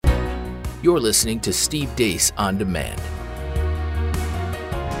You're listening to Steve Deace On Demand.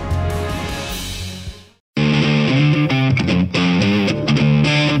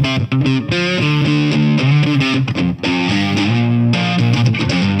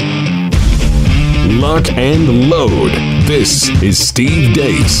 Lock and load. This is Steve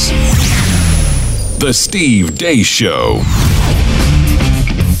Deace. The Steve Deace Show.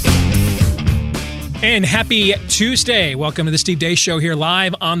 And happy Tuesday. Welcome to the Steve Deace Show here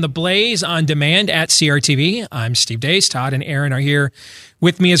live on The Blaze on demand at CRTV. I'm Steve Deace. Todd and Aaron are here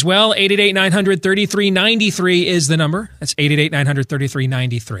with me as well. 888-900-3393 is the number. That's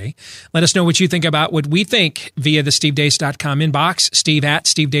 888-900-3393. Let us know what you think about what we think via the stevedeace.com inbox,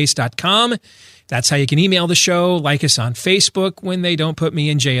 steve@stevedeace.com. That's how you can email the show. Like us on Facebook when they don't put me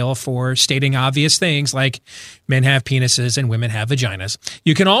in jail for stating obvious things like men have penises and women have vaginas.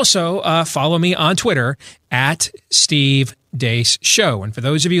 You can also follow me on Twitter at Steve Deace Show. And for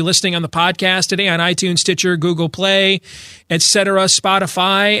those of you listening on the podcast today on iTunes, Stitcher, Google Play, etc.,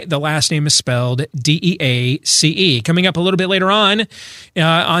 Spotify, the last name is spelled D-E-A-C-E. Coming up a little bit later on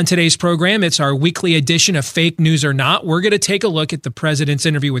today's program, it's our weekly edition of Fake News or Not. We're going to take a look at the president's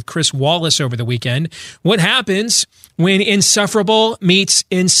interview with Chris Wallace over the weekend. What happens when insufferable meets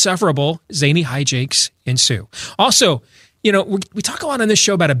insufferable? Zany hijinks ensue. Also, you know, we talk a lot on this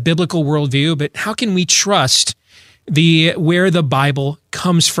show about a biblical worldview, but how can we trust where the Bible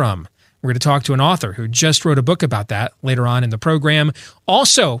comes from? We're going to talk to an author who just wrote a book about that later on in the program.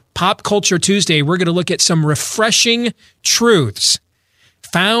 Also, Pop Culture Tuesday, we're going to look at some refreshing truths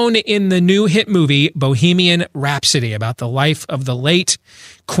found in the new hit movie Bohemian Rhapsody about the life of the late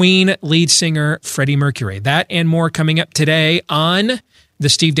Queen lead singer Freddie Mercury. That and more coming up today on the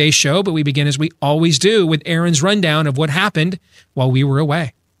Steve Deace Show, but we begin as we always do with Aaron's rundown of what happened while we were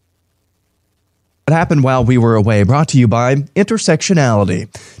away. What happened while we were away, brought to you by Intersectionality.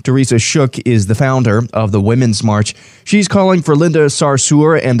 Teresa Shook is the founder of the Women's March. She's calling for Linda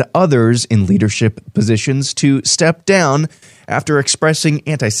Sarsour and others in leadership positions to step down after expressing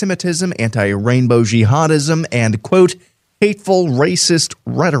anti-Semitism, anti-rainbow jihadism, and, quote, hateful racist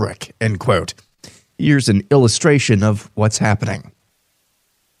rhetoric, end quote. Here's an illustration of what's happening.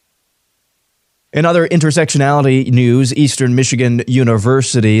 In other intersectionality news, Eastern Michigan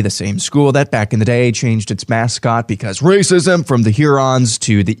University, the same school that back in the day changed its mascot because racism from the Hurons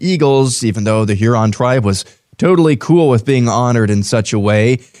to the Eagles, even though the Huron tribe was totally cool with being honored in such a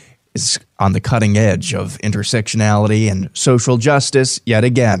way, is on the cutting edge of intersectionality and social justice yet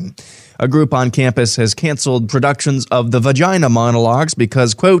again. A group on campus has canceled productions of the vagina monologues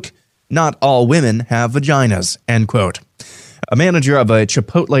because, quote, not all women have vaginas, end quote. A manager of a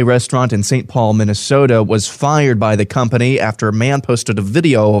Chipotle restaurant in St. Paul, Minnesota, was fired by the company after a man posted a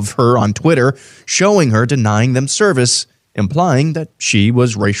video of her on Twitter showing her denying them service, implying that she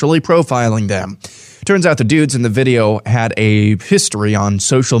was racially profiling them. Turns out the dudes in the video had a history on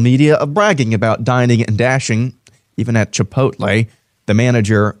social media of bragging about dining and dashing, even at Chipotle. The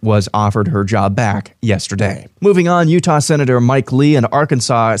manager was offered her job back yesterday. Moving on, Utah Senator Mike Lee and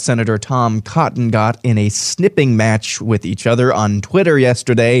Arkansas Senator Tom Cotton got in a snipping match with each other on Twitter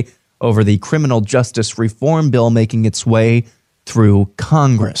yesterday over the criminal justice reform bill making its way through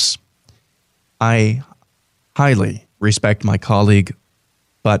Congress. I highly respect my colleague,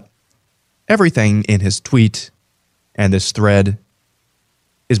 but everything in his tweet and this thread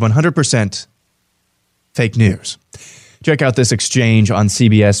is 100% fake news. Check out this exchange on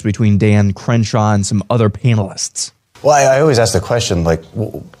CBS between Dan Crenshaw and some other panelists. Well, I always ask the question, like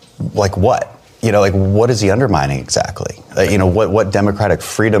what? You know, like what is he undermining exactly? You know, what democratic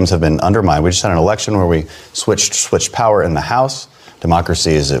freedoms have been undermined? We just had an election where we switched power in the House.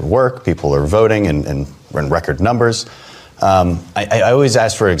 Democracy is at work. People are voting in record numbers. I always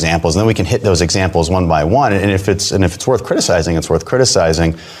ask for examples, and then we can hit those examples one by one. And if it's worth criticizing, it's worth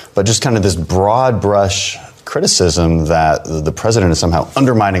criticizing. But just kind of this broad brush criticism that the president is somehow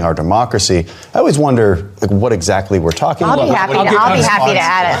undermining our democracy. I always wonder what exactly we're talking about. I'll be happy to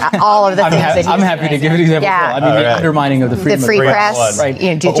add all of the things that I'm happy to give an example. Yeah. I mean, the undermining of the freedom the free press, right.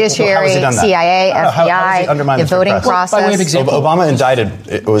 Judiciary, CIA, FBI, the voting process. Obama indicted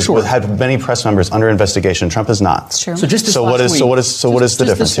had many press members under investigation. Trump has not. It's true. So just this what is the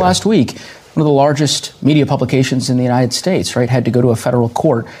difference here? Last week, one of the largest media publications in the United States, right, had to go to a federal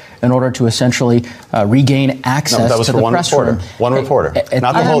court in order to essentially regain access to the press room. One reporter,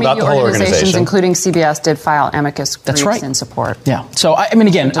 not the whole organization. Including CBS, did file amicus briefs in support. Yeah. So, I mean,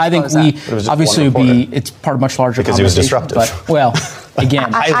 again, I think it's part of much larger because he was disruptive. But, well,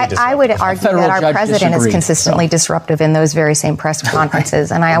 again, I would argue that our president is consistently disruptive in those very same press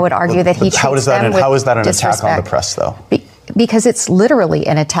conferences, and I would argue that he treats them with How is that an disrespect. attack on the press, though? because it's literally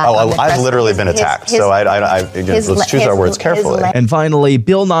an attack. Oh, I've literally been attacked. Let's choose our words carefully. And finally,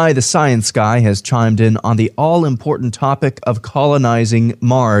 Bill Nye, the science guy, has chimed in on the all-important topic of colonizing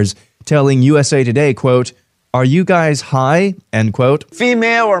Mars, telling USA Today, quote, "Are you guys high?" End quote.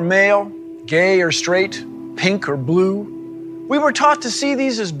 Female or male, gay or straight, pink or blue. We were taught to see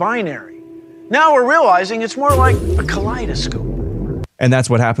these as binary. Now we're realizing it's more like a kaleidoscope. And that's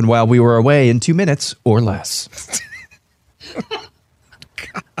what happened while we were away in 2 minutes or less.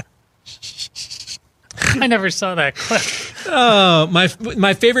 I never saw that clip. Oh,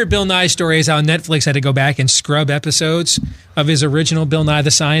 my favorite Bill Nye story is how Netflix had to go back and scrub episodes of his original Bill Nye the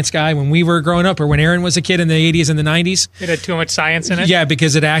Science Guy when we were growing up, or when Aaron was a kid in the 80s and the 90s. It had too much science in it? Yeah,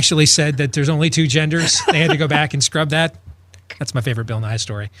 because it actually said that there's only 2 genders. They had to go back and scrub that. That's my favorite Bill Nye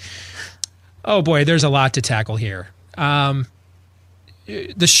story. Oh boy, there's a lot to tackle here.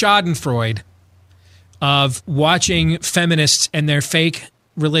 The schadenfreude of watching feminists and their fake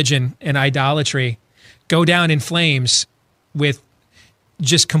religion and idolatry go down in flames with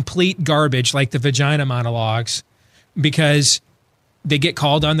just complete garbage like the vagina monologues because they get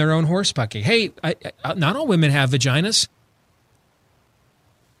called on their own horse bucking. Hey, not all women have vaginas.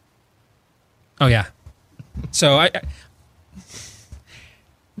 Oh, yeah. So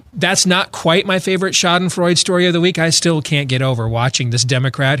that's not quite my favorite schadenfreude story of the week. I still can't get over watching this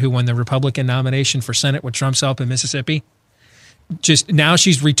Democrat who won the Republican nomination for Senate with Trump's help in Mississippi. Just now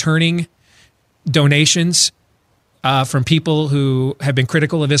she's returning donations from people who have been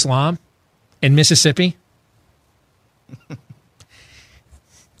critical of Islam in Mississippi.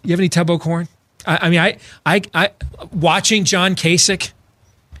 You have any Tubbo corn? I watching John Kasich.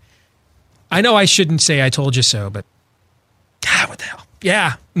 I know I shouldn't say I told you so, but God, what the hell?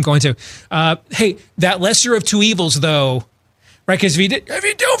 Yeah, I'm going to. Hey, that lesser of two evils, though, right? Because if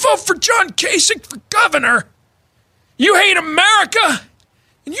you don't vote for John Kasich for governor, you hate America,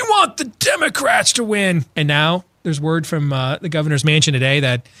 and you want the Democrats to win. And now there's word from the governor's mansion today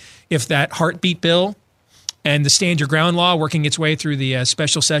that if that heartbeat bill and the stand your ground law working its way through the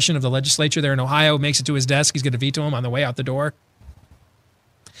special session of the legislature there in Ohio makes it to his desk, he's going to veto him on the way out the door.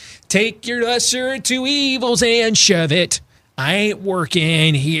 Take your lesser of two evils and shove it. I ain't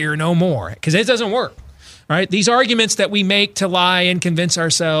working here no more. Because it doesn't work, right? These arguments that we make to lie and convince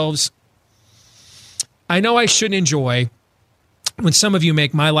ourselves. I know I shouldn't enjoy when some of you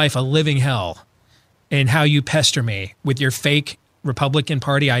make my life a living hell and how you pester me with your fake Republican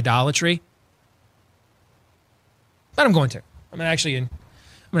Party idolatry. But I'm going to. I'm going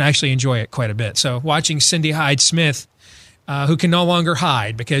to actually enjoy it quite a bit. So watching Cindy Hyde-Smith, who can no longer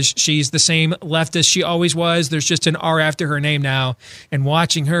hide because she's the same leftist she always was. There's just an R after her name now. And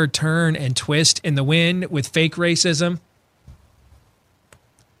watching her turn and twist in the wind with fake racism,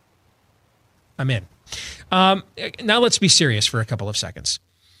 I'm in. Now let's be serious for a couple of seconds.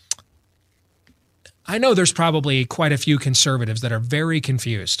 I know there's probably quite a few conservatives that are very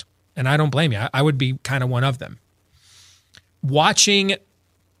confused, and I don't blame you. I would be kind of one of them. Watching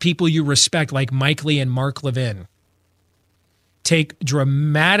people you respect like Mike Lee and Mark Levin take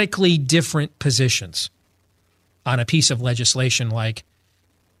dramatically different positions on a piece of legislation like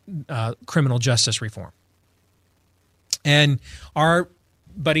criminal justice reform. And our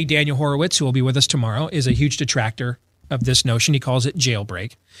buddy Daniel Horowitz, who will be with us tomorrow, is a huge detractor of this notion. He calls it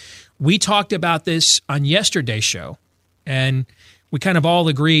jailbreak. We talked about this on yesterday's show, and we kind of all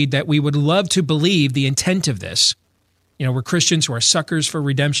agreed that we would love to believe the intent of this. You know, we're Christians who are suckers for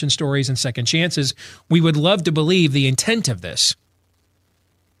redemption stories and second chances. We would love to believe the intent of this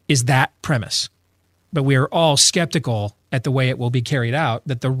is that premise. But we are all skeptical at the way it will be carried out,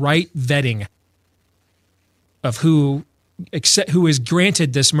 that the right vetting of who is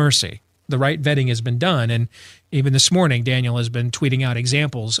granted this mercy, the right vetting has been done. And even this morning, Daniel has been tweeting out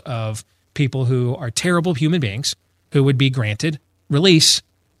examples of people who are terrible human beings who would be granted release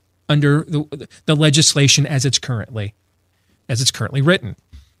under the legislation as it's currently written.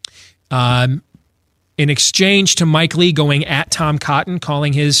 In exchange to Mike Lee going at Tom Cotton,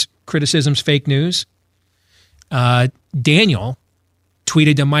 calling his criticisms fake news, Daniel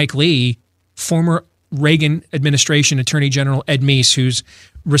tweeted to Mike Lee, former Reagan administration Attorney General Ed Meese, whose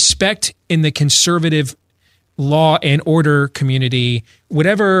respect in the conservative law and order community,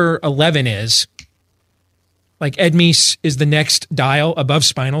 whatever 11 is, like Ed Meese is the next dial above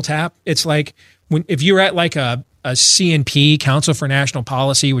Spinal Tap. It's like if you're at like a CNP, Council for National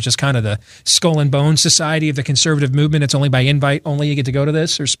Policy, which is kind of the skull and bones society of the conservative movement. It's only by invite only you get to go to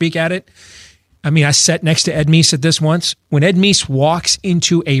this or speak at it. I mean, I sat next to Ed Meese at this once. When Ed Meese walks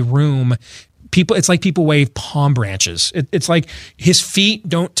into a room, it's like people wave palm branches. It's like his feet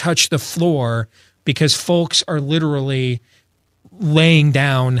don't touch the floor because folks are literally laying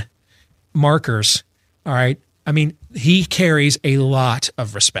down markers. All right. I mean, he carries a lot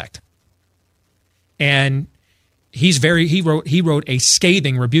of respect. And he wrote a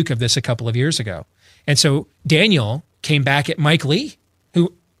scathing rebuke of this a couple of years ago. And so Daniel came back at Mike Lee,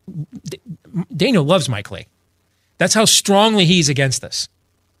 who Daniel loves Mike Lee. That's how strongly he's against this.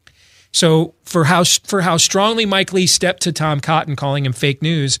 So for how strongly Mike Lee stepped to Tom Cotton, calling him fake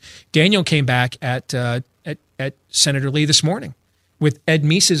news, Daniel came back at Senator Lee this morning with Ed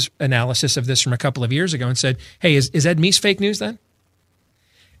Meese's analysis of this from a couple of years ago and said, hey, is Ed Meese fake news then?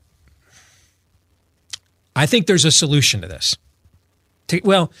 I think there's a solution to this.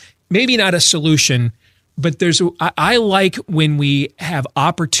 Well, maybe not a solution, but I like when we have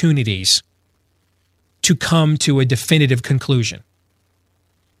opportunities to come to a definitive conclusion.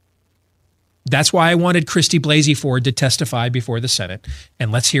 That's why I wanted Christy Blasey Ford to testify before the Senate,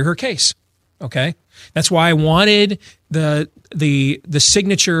 and let's hear her case. Okay? That's why I wanted the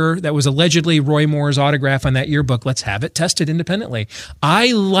signature that was allegedly Roy Moore's autograph on that yearbook. Let's have it tested independently.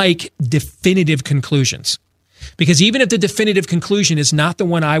 I like definitive conclusions because even if the definitive conclusion is not the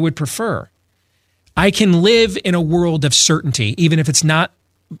one I would prefer, I can live in a world of certainty, even if it's not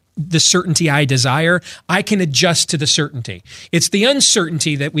the certainty I desire. I can adjust to the certainty. It's the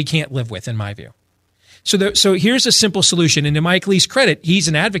uncertainty that we can't live with, in my view. So here's a simple solution. And to Mike Lee's credit, he's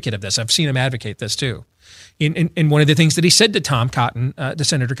an advocate of this. I've seen him advocate this too. In one of the things that he said to Tom Cotton, to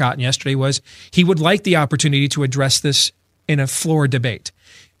Senator Cotton yesterday, was he would like the opportunity to address this in a floor debate.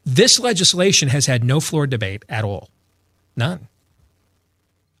 This legislation has had no floor debate at all. None.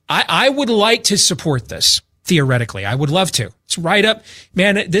 I would like to support this. Theoretically, I would love to. It's right up,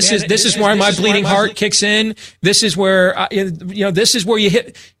 man. This is where my bleeding heart kicks in. This is where this is where you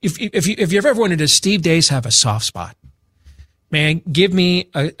hit. If you've ever wanted to Steve Deace have a soft spot, man, give me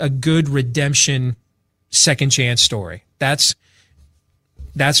a good redemption second chance story. That's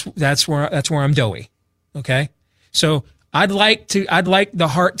where I'm doughy. Okay, so I'd like the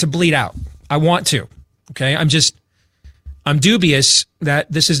heart to bleed out. I want to. Okay, I'm dubious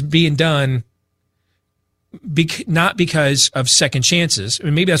that this is being done. Not because of second chances. I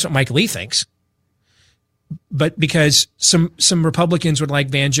mean, maybe that's what Mike Lee thinks, but because some Republicans would like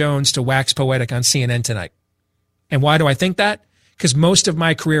Van Jones to wax poetic on CNN tonight. And why do I think that? Because most of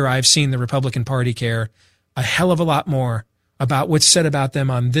my career, I've seen the Republican Party care a hell of a lot more about what's said about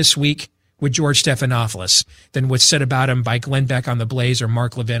them on This Week with George Stephanopoulos than what's said about him by Glenn Beck on The Blaze or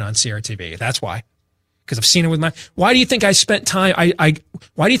Mark Levin on CRTV. That's why. Because I've seen it with why do you think I spent time?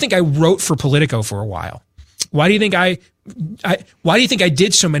 Why do you think I wrote for Politico for a while? Why do you think I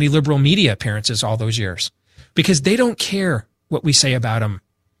did so many liberal media appearances all those years? Because they don't care what we say about them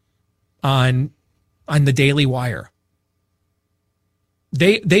on the Daily Wire.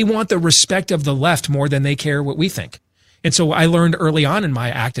 They want the respect of the left more than they care what we think. And so I learned early on in my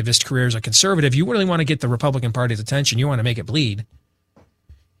activist career as a conservative, you really want to get the Republican Party's attention. You want to make it bleed.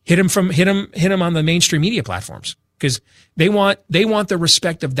 Hit them on the mainstream media platforms because they want the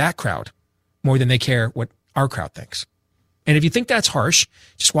respect of that crowd more than they care what our crowd thinks. And if you think that's harsh,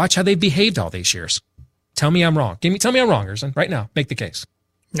 just watch how they've behaved all these years. Tell me I'm wrong. Tell me I'm wrong, Erzen. Right now, make the case.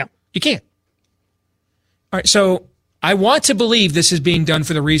 No. You can't. All right, so I want to believe this is being done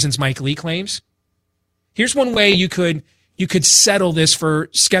for the reasons Mike Lee claims. Here's one way you could settle this for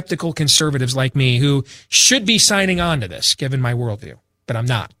skeptical conservatives like me who should be signing on to this, given my worldview, but I'm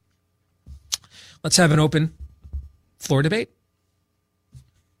not. Let's have an open floor debate.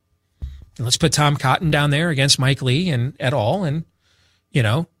 And let's put Tom Cotton down there against Mike Lee and et al. And,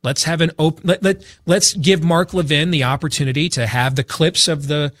 let's have an open, let's give Mark Levin the opportunity to have the clips of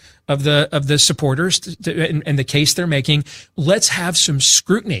the supporters and the case they're making. Let's have some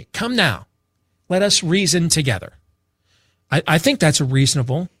scrutiny. Come now. Let us reason together. I think that's a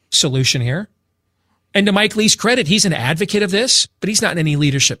reasonable solution here. And to Mike Lee's credit, he's an advocate of this, but he's not in any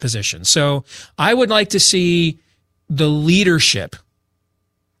leadership position. So I would like to see the leadership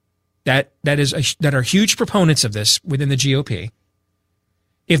that are huge proponents of this within the GOP.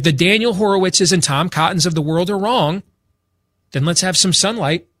 If the Daniel Horowitzes and Tom Cottons of the world are wrong, then let's have some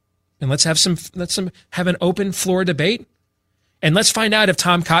sunlight and let's have an open floor debate. And let's find out if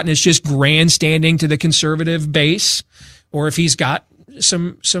Tom Cotton is just grandstanding to the conservative base or if he's got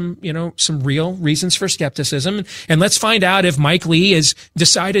some real reasons for skepticism. And let's find out if Mike Lee has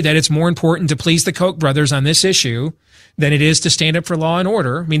decided that it's more important to please the Koch brothers on this issue than it is to stand up for law and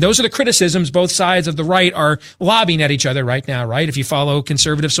order. I mean, those are the criticisms both sides of the right are lobbying at each other right now, right? If you follow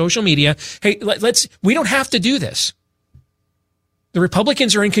conservative social media, hey, we don't have to do this. The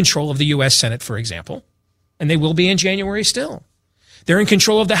Republicans are in control of the U.S. Senate, for example, and they will be in January still. They're in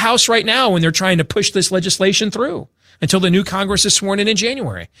control of the House right now when they're trying to push this legislation through. until the new Congress is sworn in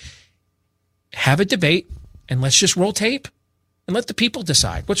January. Have a debate and let's just roll tape and let the people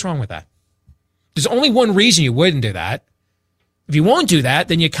decide. What's wrong with that? There's only one reason you wouldn't do that. If you won't do that,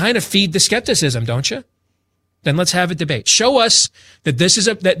 then you kind of feed the skepticism, don't you? Then let's have a debate. Show us that this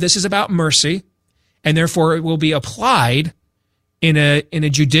is about mercy, and therefore it will be applied in a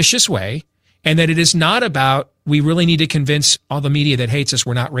judicious way, and that it is not about we really need to convince all the media that hates us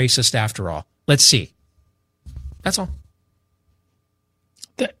we're not racist after all. Let's see. That's all.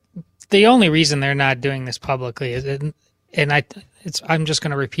 The only reason they're not doing this publicly is, I'm just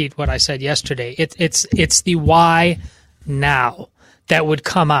going to repeat what I said yesterday. It's the why now that would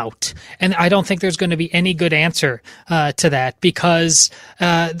come out. And I don't think there's going to be any good answer to that, because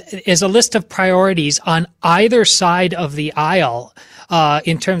as a list of priorities on either side of the aisle,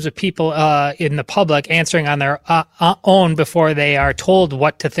 in terms of people in the public answering on their own before they are told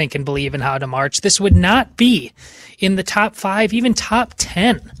what to think and believe and how to march, this would not be in the top 5, even top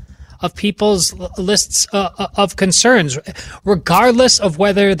 10 of people's lists of concerns, regardless of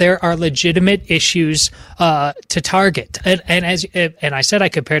whether there are legitimate issues to target. And I said I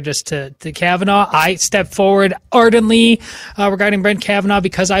compared this to Kavanaugh. I stepped forward ardently regarding Brett Kavanaugh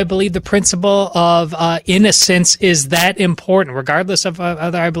because I believe the principle of innocence is that important, regardless of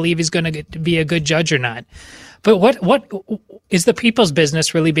whether I believe he's going to be a good judge or not. But what is the people's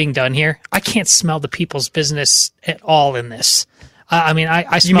business really being done here? I can't smell the people's business at all in this.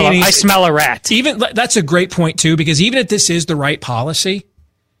 I smell a rat. Even that's a great point too, because even if this is the right policy,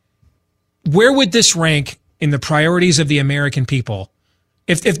 where would this rank in the priorities of the American people?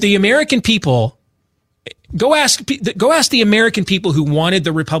 If the American people go ask the American people who wanted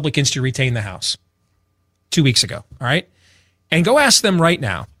the Republicans to retain the House 2 weeks ago, all right, and go ask them right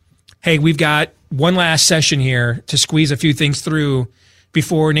now. Hey, we've got one last session here to squeeze a few things through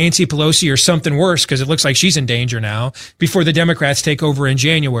before Nancy Pelosi or something worse, because it looks like she's in danger now, before the Democrats take over in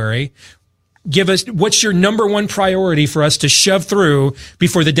January. Give us, what's your number one priority for us to shove through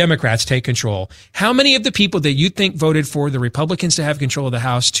before the Democrats take control? How many of the people that you think voted for the Republicans to have control of the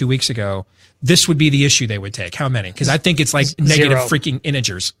House 2 weeks ago, this would be the issue they would take? How many? Because I think it's like negative freaking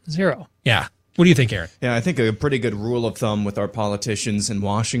integers. 0. Yeah. What do you think, Aaron? Yeah, I think a pretty good rule of thumb with our politicians in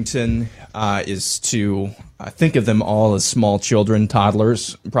Washington is to think of them all as small children,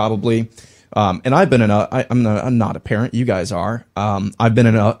 toddlers, probably. And I've been I'm not a parent. You guys are. I've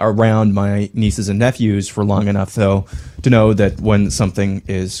been around my nieces and nephews for long enough, though, to know that when something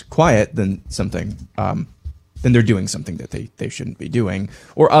is quiet, then they're doing something that they shouldn't be doing,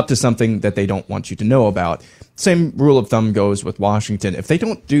 or up to something that they don't want you to know about. Same rule of thumb goes with Washington. If they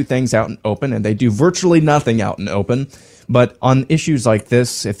don't do things out in open, and they do virtually nothing out in open, but on issues like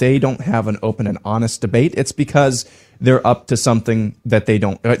this, if they don't have an open and honest debate, it's because they're up to something that they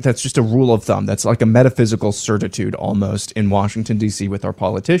don't. That's just a rule of thumb. That's like a metaphysical certitude almost in Washington, D.C. with our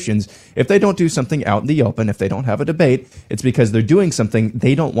politicians. If they don't do something out in the open, if they don't have a debate, it's because they're doing something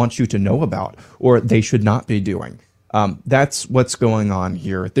they don't want you to know about, or they should not be doing. That's what's going on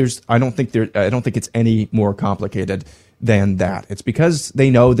here. I don't think it's any more complicated than that. It's because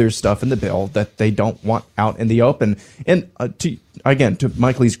they know there's stuff in the bill that they don't want out in the open. And to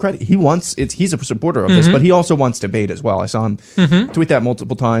Mike Lee's credit, he's a supporter of this, but he also wants debate as well. I saw him tweet that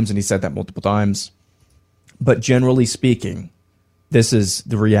multiple times, and he said that multiple times. But generally speaking, this is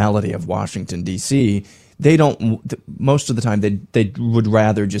the reality of Washington, D.C. They don't. Most of the time, they would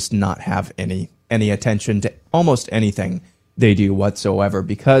rather just not have any attention to almost anything they do whatsoever,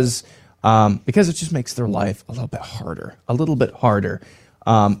 because it just makes their life a little bit harder.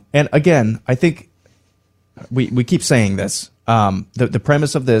 And again, I think we keep saying this. The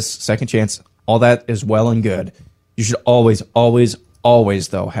premise of this second chance, all that is well and good. You should always,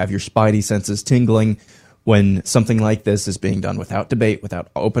 though, have your spidey senses tingling when something like this is being done without debate,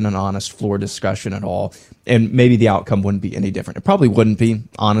 without open and honest floor discussion at all. And maybe the outcome wouldn't be any different. It probably wouldn't be,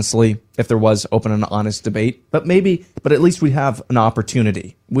 honestly, if there was open and honest debate. But at least we'd have an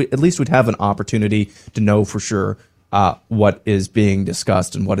opportunity. At least we'd have an opportunity to know for sure what is being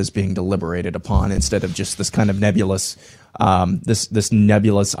discussed and what is being deliberated upon, instead of just this kind of nebulous, this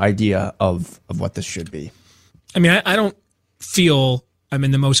nebulous idea of what this should be. I mean, I don't feel I'm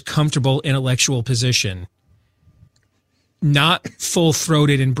in the most comfortable intellectual position not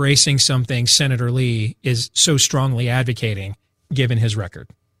full-throated embracing something Senator Lee is so strongly advocating, given his record.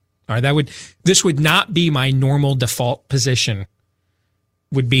 All right, this would not be my normal default position,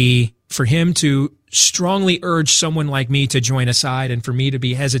 would be for him to strongly urge someone like me to join a side and for me to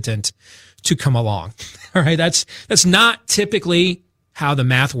be hesitant to come along. All right, that's not typically how the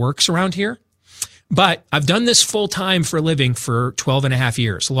math works around here. But I've done this full time for a living for 12 and a half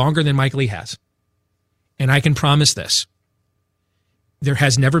years, longer than Mike Lee has. And I can promise this. There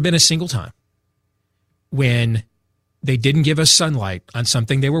has never been a single time when they didn't give us sunlight on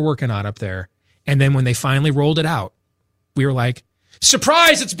something they were working on up there. And then when they finally rolled it out, we were like,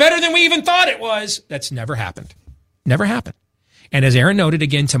 surprise, it's better than we even thought it was. That's never happened. Never happened. And as Aaron noted,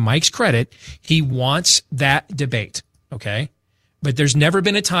 again, to Mike's credit, he wants that debate, okay? But there's never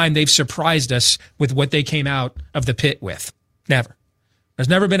been a time they've surprised us with what they came out of the pit with. Never. There's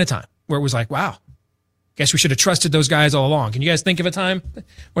never been a time where it was like, wow, guess we should have trusted those guys all along. Can you guys think of a time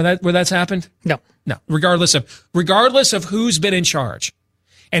where that's happened? No. Regardless of who's been in charge.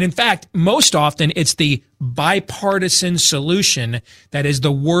 And in fact, most often it's the bipartisan solution that is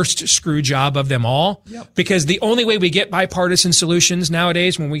the worst screw job of them all. Yep. Because the only way we get bipartisan solutions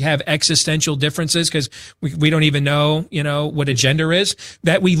nowadays when we have existential differences, because we don't even know, what a gender is,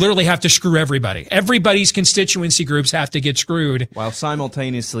 that we literally have to screw everybody. Everybody's constituency groups have to get screwed. While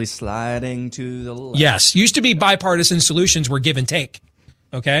simultaneously sliding to the left. Yes. Used to be bipartisan solutions were give and take.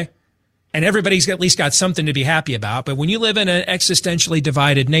 Okay? And everybody's at least got something to be happy about. But when you live in an existentially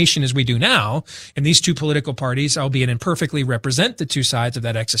divided nation as we do now, and these two political parties, albeit imperfectly, represent the two sides of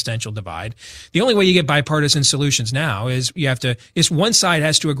that existential divide, the only way you get bipartisan solutions now is one side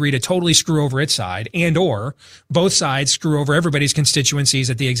has to agree to totally screw over its side, and or both sides screw over everybody's constituencies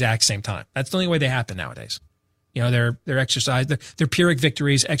at the exact same time. That's the only way they happen nowadays. Their Pyrrhic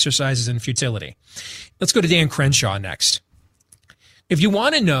victories, exercises in futility. Let's go to Dan Crenshaw next. If you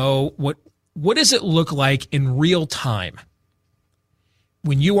want to know what does it look like in real time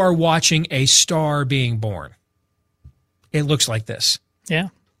when you are watching a star being born, it looks like this. Yeah.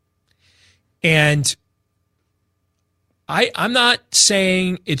 And I'm not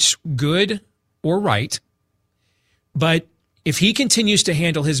saying it's good or right, but if he continues to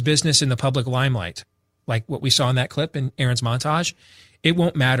handle his business in the public limelight, like what we saw in that clip in Aaron's montage, it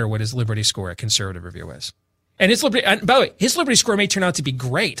won't matter what his Liberty score at Conservative Review is. And by the way, his Liberty score may turn out to be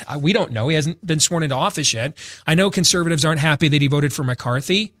great. We don't know. He hasn't been sworn into office yet. I know conservatives aren't happy that he voted for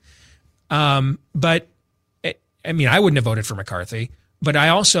McCarthy. But I wouldn't have voted for McCarthy, but I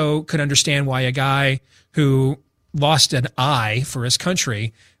also could understand why a guy who lost an eye for his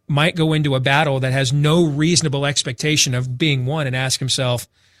country might go into a battle that has no reasonable expectation of being won and ask himself,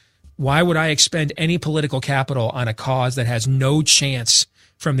 why would I expend any political capital on a cause that has no chance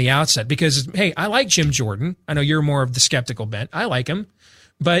from the outset? Because, hey, I like Jim Jordan. I know you're more of the skeptical bent. I like him.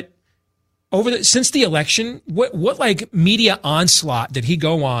 But since the election, what like media onslaught did he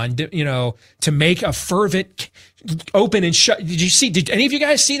go on, to make a fervent open and shut? Did any of you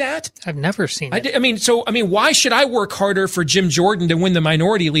guys see that? I've never seen it. Why should I work harder for Jim Jordan to win the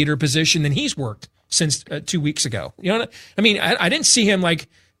minority leader position than he's worked since 2 weeks ago? I didn't see him like,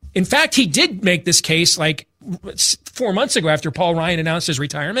 in fact, he did make this case like 4 months ago after Paul Ryan announced his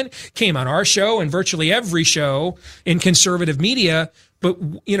retirement, came on our show and virtually every show in conservative media. But,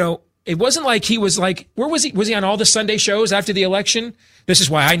 it wasn't like he was like, where was he? Was he on all the Sunday shows after the election? This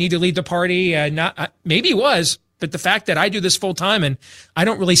is why I need to lead the party. Maybe he was, but the fact that I do this full time and I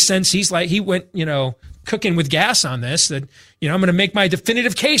don't really sense he went, cooking with gas on this, that, I'm going to make my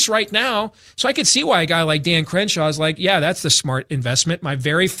definitive case right now. So I could see why a guy like Dan Crenshaw is like, yeah, that's the smart investment. My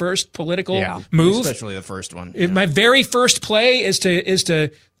very first political move, especially the first one. My very first play is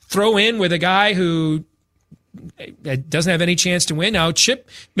to throw in with a guy who doesn't have any chance to win. Now, Chip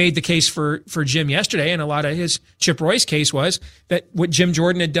made the case for Jim yesterday, and a lot of Chip Roy's case was that what Jim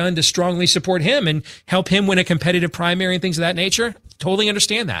Jordan had done to strongly support him and help him win a competitive primary and things of that nature. Totally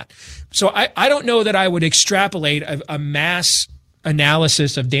understand that. So I don't know that I would extrapolate a mass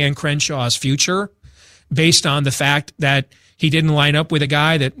analysis of Dan Crenshaw's future based on the fact that he didn't line up with a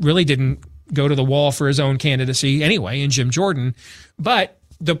guy that really didn't go to the wall for his own candidacy anyway in Jim Jordan. But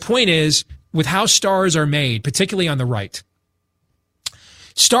the point is, with how stars are made, particularly on the right,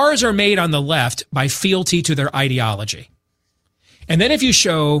 stars are made on the left by fealty to their ideology. And then if you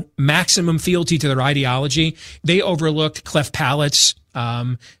show maximum fealty to their ideology, they overlooked cleft palates,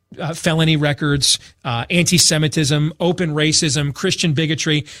 felony records, anti-Semitism, open racism, Christian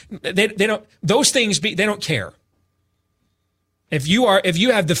bigotry. They don't, those things, they don't care. If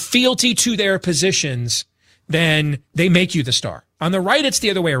you have the fealty to their positions, then they make you the star. On the right, it's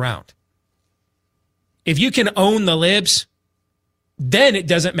the other way around. If you can own the libs, then it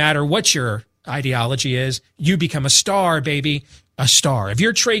doesn't matter what your ideology is. You become a star, baby, a star. If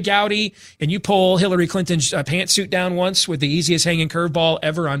you're Trey Gowdy and you pull Hillary Clinton's pantsuit down once with the easiest hanging curveball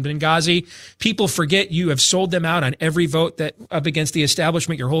ever on Benghazi, people forget you have sold them out on every vote that up against the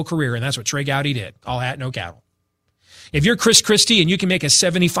establishment your whole career, and that's what Trey Gowdy did. All hat, no cattle. If you're Chris Christie and you can make a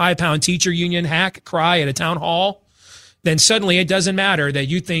 75-pound teacher union hack cry at a town hall, then suddenly it doesn't matter that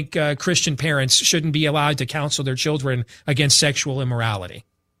you think Christian parents shouldn't be allowed to counsel their children against sexual immorality,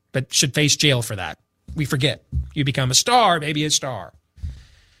 but should face jail for that. We forget. You become a star, maybe a star.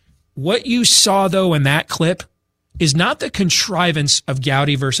 What you saw, though, in that clip is not the contrivance of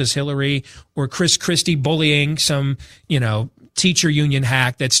Gowdy versus Hillary or Chris Christie bullying some, teacher union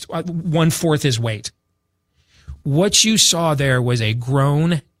hack that's 1/4 his weight. What you saw there was a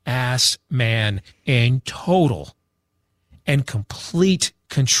grown-ass man in total and complete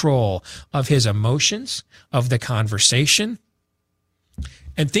control of his emotions, of the conversation.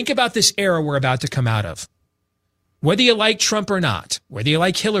 And think about this era we're about to come out of. Whether you like Trump or not, whether you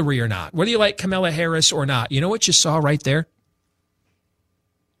like Hillary or not, whether you like Kamala Harris or not, you know what you saw right there?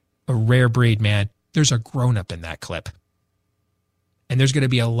 A rare breed, man. There's a grown-up in that clip. And there's going to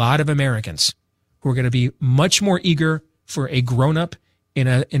be a lot of Americans who are going to be much more eager for a grown-up in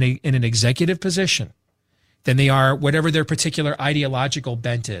an executive position than they are whatever their particular ideological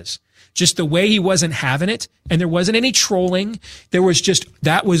bent is. Just the way he wasn't having it, and there wasn't any trolling. There was just,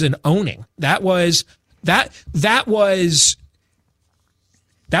 that was an owning. That was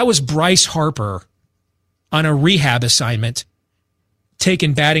Bryce Harper on a rehab assignment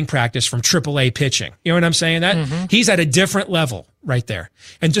taking batting practice from AAA pitching. You know what I'm saying? That he's at a different level right there.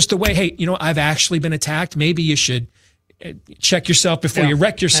 And just the way, hey, I've actually been attacked. Maybe you should check yourself before you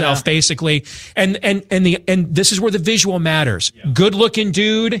wreck yourself, basically. And this is where the visual matters. Yeah. Good looking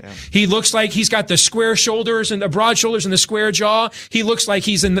dude. Yeah. He looks like he's got the square shoulders and the broad shoulders and the square jaw. He looks like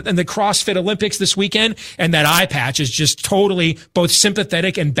he's in the CrossFit Olympics this weekend. And that eye patch is just totally both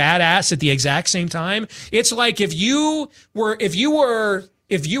sympathetic and badass at the exact same time. It's like if you were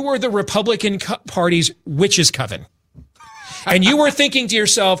the Republican Party's witches coven. And you were thinking to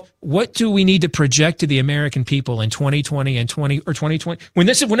yourself, what do we need to project to the American people in 2020 and 2020?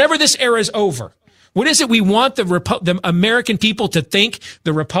 Whenever this era is over, what is it we want the American people to think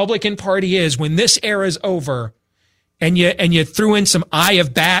the Republican Party is when this era is over? And you threw in some eye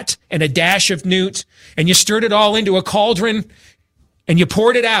of bat and a dash of newt, and you stirred it all into a cauldron, and you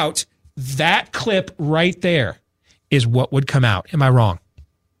poured it out. That clip right there is what would come out. Am I wrong?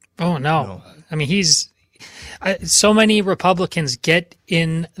 Oh, no. I mean, so many Republicans get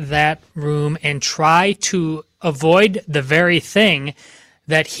in that room and try to avoid the very thing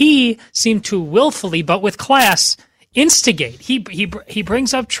that he seemed to willfully, but with class, instigate. He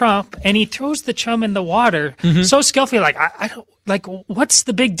brings up Trump and he throws the chum in the water so skillfully. Like, what's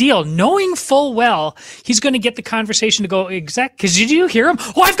the big deal? Knowing full well he's going to get the conversation to go because did you hear him?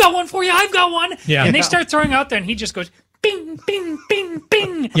 Oh, I've got one for you. I've got one. Yeah. And they start throwing out there, and he just goes bing, bing, bing,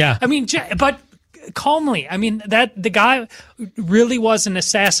 bing. Yeah. I mean, but calmly. I mean, that the guy really was an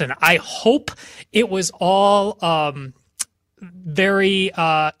assassin. I hope it was all very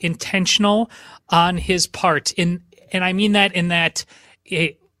intentional on his part. And I mean that in that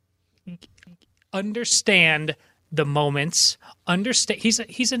understand the moments. Understand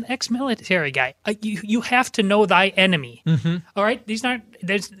he's an ex-military guy. You have to know thy enemy. All right,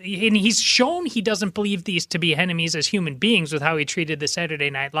 and he's shown he doesn't believe these to be enemies as human beings with how he treated the Saturday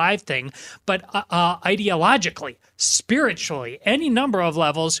Night Live thing. But ideologically, spiritually, any number of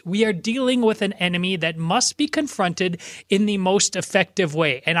levels, we are dealing with an enemy that must be confronted in the most effective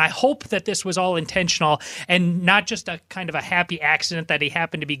way. And I hope that this was all intentional and not just a kind of a happy accident that he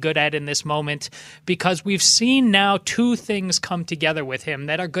happened to be good at in this moment, because we've seen now two things come together with him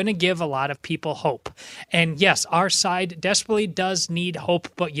that are going to give a lot of people hope. And yes, our side desperately does need hope,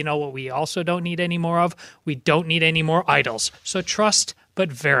 but you know what we also don't need any more of? We don't need any more idols. So trust,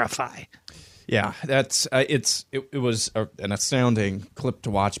 but verify. Yeah, that's it was an astounding clip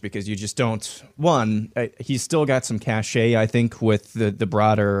to watch because you just don't. One, he's still got some cachet, I think, with the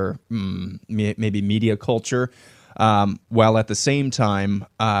broader maybe media culture, while at the same time,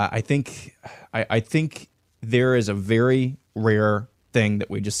 I think there is a very rare thing that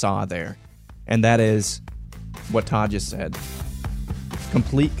we just saw there, and that is what Todd just said.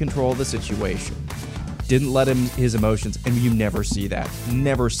 Complete control of the situation. Didn't let his emotions, and you never see that.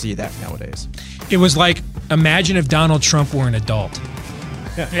 Never see that nowadays. It was like, imagine if Donald Trump were an adult.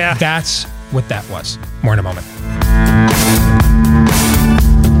 Yeah. That's what that was. More in a moment.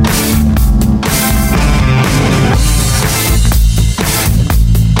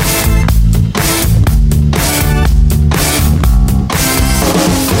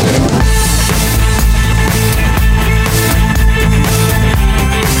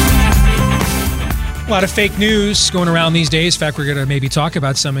 A lot of fake news going around these days. In fact, we're going to maybe talk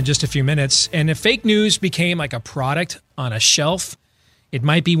about some in just a few minutes. And if fake news became like a product on a shelf, it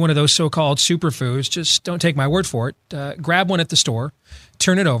might be one of those so-called superfoods. Just don't take my word for it. Grab one at the store,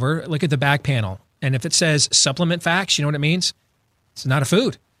 turn it over, look at the back panel. And if it says supplement facts, you know what it means? It's not a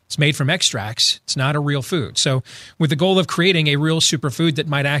food. It's made from extracts. It's not a real food. So with the goal of creating a real superfood that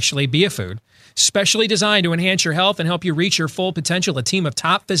might actually be a food, specially designed to enhance your health and help you reach your full potential, a team of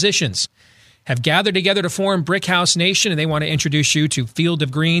top physicians have gathered together to form Brick House Nation, and they want to introduce you to Field of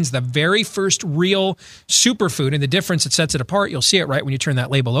Greens, the very first real superfood. And the difference that sets it apart, you'll see it right when you turn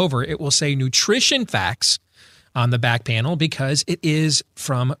that label over. It will say nutrition facts on the back panel because it is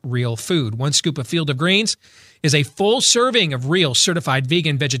from real food. 1 scoop of Field of Greens is a full serving of real certified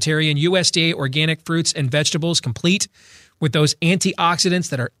vegan, vegetarian, USDA organic fruits and vegetables, complete with those antioxidants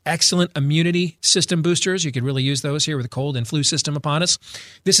that are excellent immunity system boosters. You could really use those here with the cold and flu system upon us.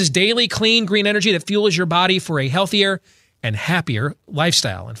 This is daily clean green energy that fuels your body for a healthier and happier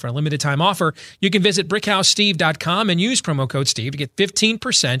lifestyle. And for a limited time offer, you can visit BrickHouseSteve.com and use promo code Steve to get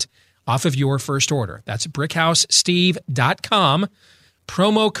 15% off of your first order. That's BrickHouseSteve.com,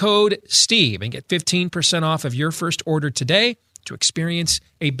 promo code Steve, and get 15% off of your first order today to experience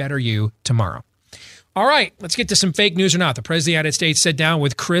a better you tomorrow. All right, let's get to some fake news or not. The President of the United States sat down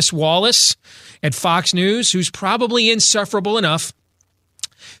with Chris Wallace at Fox News, who's probably insufferable enough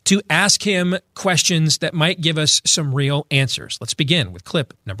to ask him questions that might give us some real answers. Let's begin with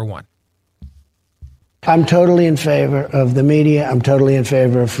clip number 1. I'm totally in favor of the media. I'm totally in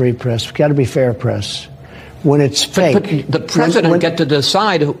favor of free press. It's got to be fair press. When it's fake. But the president get to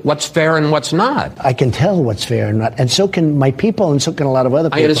decide what's fair and what's not. I can tell what's fair and not. And so can my people, and so can a lot of other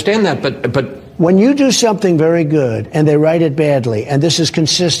people. I understand that, but when you do something very good and they write it badly, and this is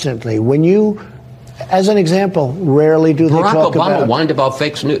consistently, when you, as an example, rarely do they talk about... Barack Obama whined about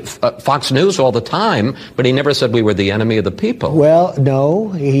Fox News all the time, but he never said we were the enemy of the people. Well, no,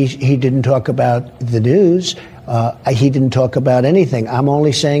 he didn't talk about the news. He didn't talk about anything. I'm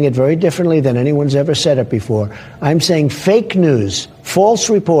only saying it very differently than anyone's ever said it before. I'm saying fake news, false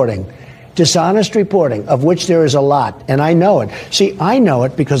reporting, dishonest reporting, of which there is a lot, and I know it. See, I know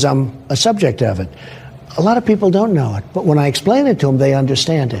it because I'm a subject of it. A lot of people don't know it, but when I explain it to them, they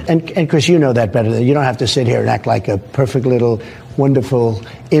understand it. And Chris, you know that better than you don't have to sit here and act like a perfect little, wonderful,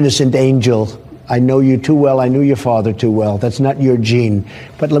 innocent angel. I know you too well. I knew your father too well. That's not your gene.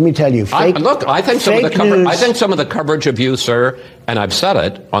 But let me tell you, I think some of the coverage of you, sir, and I've said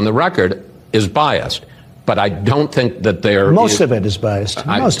it on the record, is biased. But I don't think that most of it is biased.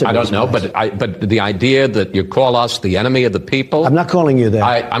 I don't know, but the idea that you call us the enemy of the people. I'm not calling you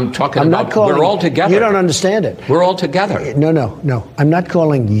that. I'm talking about we're all together. You don't understand it. We're all together. No. I'm not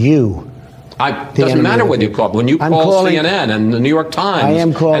calling you. It doesn't matter when you call. When you call CNN and the New York Times, I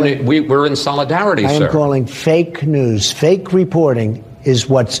am calling. And we're in solidarity, sir. I am calling fake news. Fake reporting is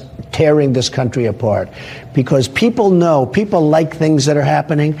what's tearing this country apart, because people like things that are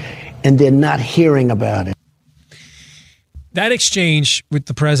happening, and they're not hearing about it. That exchange with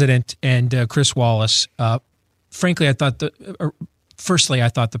the president and Chris Wallace, frankly, I thought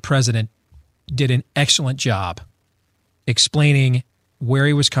the president did an excellent job explaining where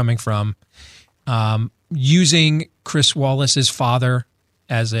he was coming from, using Chris Wallace's father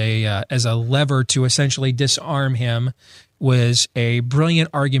as a lever to essentially disarm him was a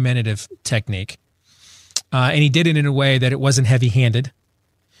brilliant argumentative technique. And he did it in a way that it wasn't heavy-handed,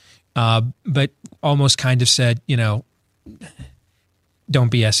 but almost kind of said, don't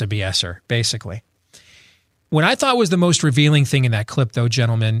BS a BSer, basically. What I thought was the most revealing thing in that clip, though,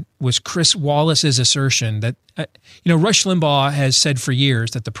 gentlemen, was Chris Wallace's assertion that, Rush Limbaugh has said for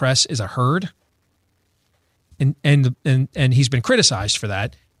years that the press is a herd, and he's been criticized for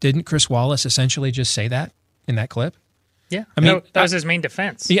that. Didn't Chris Wallace essentially just say that in that clip? Yeah, I mean, that was his main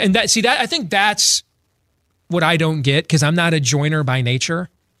defense. Yeah, and I think that's what I don't get, because I'm not a joiner by nature,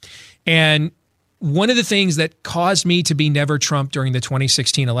 and one of the things that caused me to be never Trump during the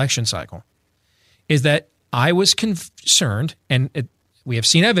 2016 election cycle is that I was concerned, and we have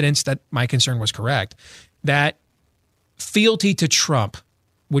seen evidence that my concern was correct, that fealty to Trump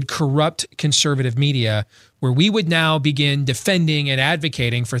would corrupt conservative media, where we would now begin defending and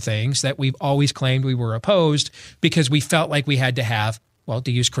advocating for things that we've always claimed we were opposed because we felt like we had to have, well,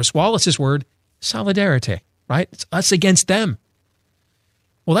 to use Chris Wallace's word, solidarity, right? It's us against them.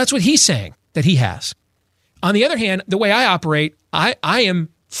 Well, that's what he's saying that he has. On the other hand, the way I operate, I am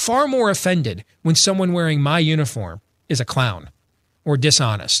far more offended when someone wearing my uniform is a clown or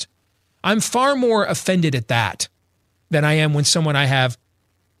dishonest. I'm far more offended at that than I am when someone I have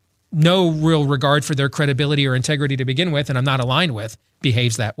no real regard for their credibility or integrity to begin with, and I'm not aligned with,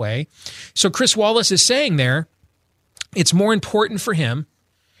 behaves that way. So Chris Wallace is saying there, it's more important for him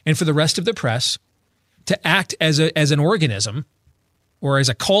and for the rest of the press to act as an organism, or as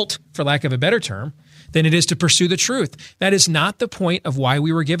a cult, for lack of a better term, than it is to pursue the truth. That is not the point of why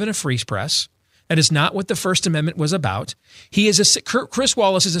we were given a free press. That is not what the First Amendment was about. Chris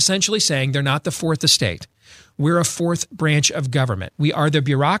Wallace is essentially saying they're not the fourth estate. We're a fourth branch of government. We are the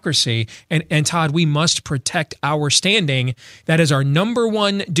bureaucracy. And Todd, we must protect our standing. That is our number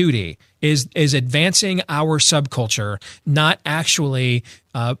one duty, is advancing our subculture, not actually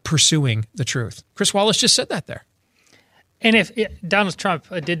pursuing the truth. Chris Wallace just said that there. And if Donald Trump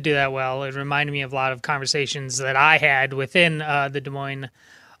did do that well, it reminded me of a lot of conversations that I had within the Des Moines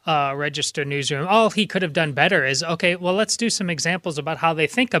Register newsroom. All he could have done better is, okay, well, let's do some examples about how they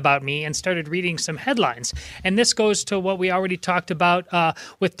think about me, and started reading some headlines. And this goes to what we already talked about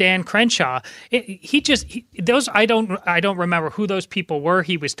with Dan Crenshaw. I don't remember who those people were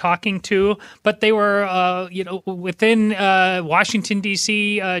he was talking to, but they were within Washington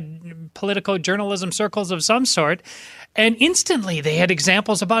D.C. Political journalism circles of some sort. And instantly they had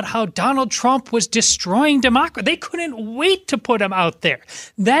examples about how Donald Trump was destroying democracy. They couldn't wait to put him out there.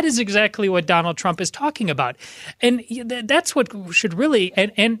 That is exactly what Donald Trump is talking about. And that's what should really,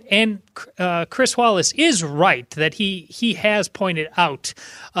 and Chris Wallace is right that he has pointed out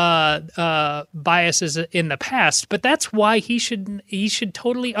biases in the past, but that's why he should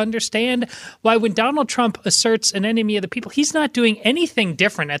totally understand why when Donald Trump asserts an enemy of the people, he's not doing anything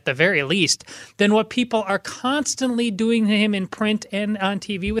different at the very least than what people are constantly doing to him in print and on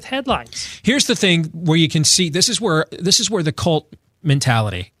TV with headlines. Here's the thing where you can see this is where the cult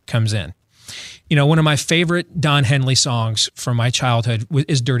mentality comes in. One of my favorite Don Henley songs from my childhood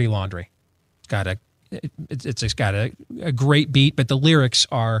is "Dirty Laundry." It's got a great beat, but the lyrics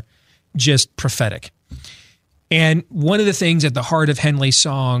are just prophetic. And one of the things at the heart of Henley's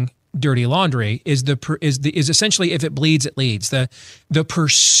song "Dirty Laundry" is essentially, if it bleeds, it leads. The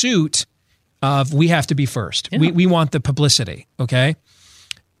pursuit of we have to be first. Yeah. We want the publicity, okay?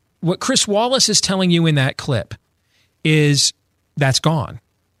 What Chris Wallace is telling you in that clip is that's gone.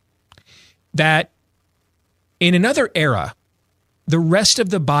 That in another era, the rest of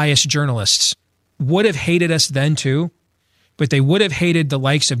the biased journalists would have hated us then too, but they would have hated the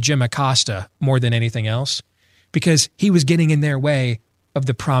likes of Jim Acosta more than anything else because he was getting in their way of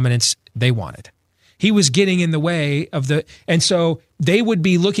the prominence they wanted. He was getting in the way of and so they would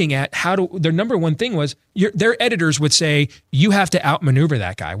be looking at their number one thing was their editors would say, you have to outmaneuver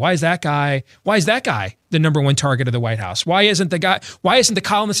that guy. Why is that guy the number one target of the White House? Why isn't the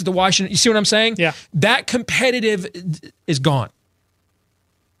columnist at the Washington? You see what I'm saying? Yeah. That competitive is gone.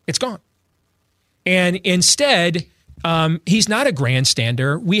 It's gone. And instead, he's not a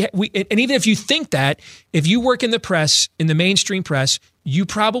grandstander. And even if you think that, if you work in the press, in the mainstream press, you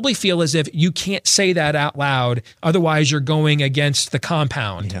probably feel as if you can't say that out loud. Otherwise, you're going against the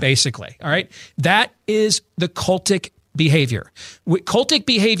compound, basically. All right. That is the cultic behavior. Cultic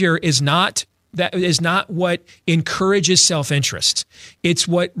behavior is not what encourages self-interest. It's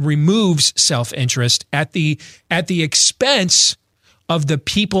what removes self-interest at the expense of the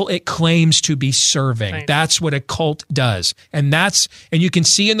people it claims to be serving. Right. That's what a cult does. And you can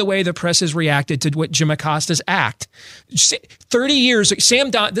see in the way the press has reacted to what Jim Acosta's act. 30 years,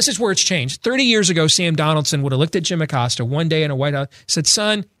 this is where it's changed. 30 years ago, Sam Donaldson would have looked at Jim Acosta one day in a White House, said,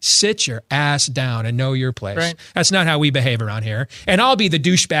 son, sit your ass down and know your place. Right. That's not how we behave around here. And I'll be the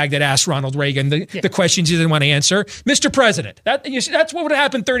douchebag that asked Ronald Reagan the questions he didn't want to answer. Mr. President, that's what would have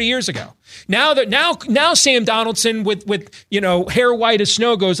happened 30 years ago. Now Sam Donaldson with hair white as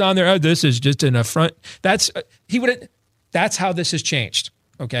snow goes on there. Oh, this is just an affront. That's how this has changed.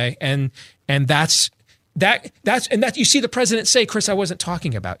 Okay. And that's you see the president say, Chris, I wasn't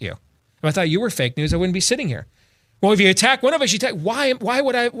talking about you. If I thought you were fake news, I wouldn't be sitting here. Well, if you attack one of us, why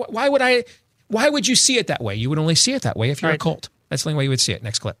would you see it that way? You would only see it that way if you're a cult. That's the only way you would see it.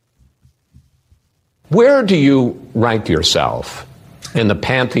 Next clip. Where do you rank yourself in the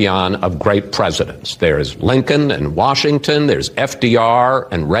pantheon of great presidents? There's Lincoln and Washington, there's FDR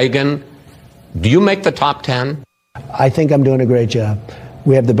and Reagan. Do you make the top 10? I think I'm doing a great job.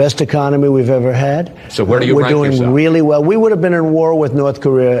 We have the best economy we've ever had. So where do you rank yourself? We're doing really well. We would have been in war with North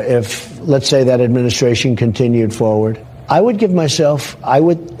Korea if, let's say, that administration continued forward. I would give myself,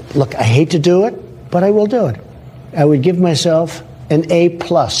 look, I hate to do it, but I will do it. I would give myself an A+.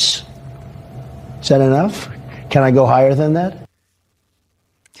 Is that enough? Can I go higher than that?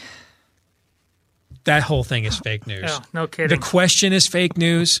 That whole thing is fake news. No kidding. The question is fake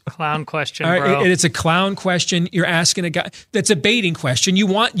news. Clown question, all right, bro. It's a clown question. You're asking a guy. That's a baiting question. You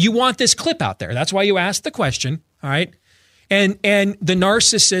want this clip out there. That's why you asked the question. All right. And the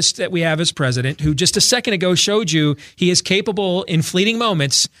narcissist that we have as president, who just a second ago showed you he is capable in fleeting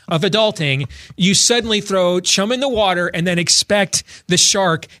moments of adulting, you suddenly throw chum in the water and then expect the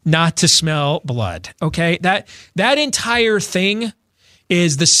shark not to smell blood. Okay. That entire thing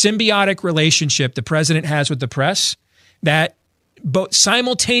is the symbiotic relationship the president has with the press that both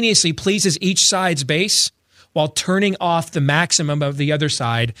simultaneously pleases each side's base while turning off the maximum of the other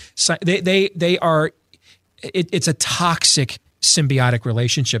side. They are, it's a toxic symbiotic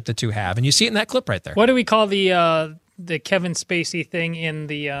relationship the two have. And you see it in that clip right there. What do we call the Kevin Spacey thing in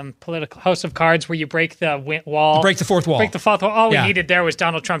the political House of Cards where you break the wall? Break the fourth wall. Break the fourth wall. All we needed there was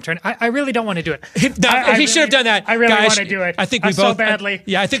Donald Trump turning. I really don't want to do it. He should have done that. I really want to do it. I think we both so badly.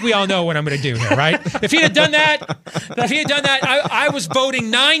 I think we all know what I'm going to do here, right? If he had done that, I was voting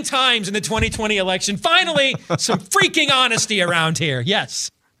 9 times in the 2020 election. Finally, some freaking honesty around here.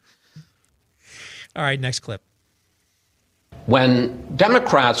 Yes. All right, next clip. When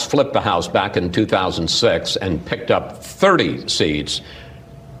Democrats flipped the House back in 2006 and picked up 30 seats,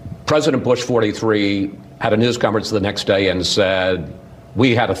 President Bush 43 had a news conference the next day and said,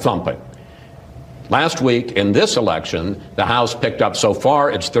 we had a thumping. Last week, in this election, the House picked up so far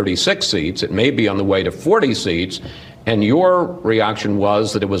its 36 seats. It may be on the way to 40 seats. And your reaction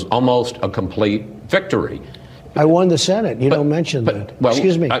was that it was almost a complete victory. I won the Senate. You don't mention that. Well,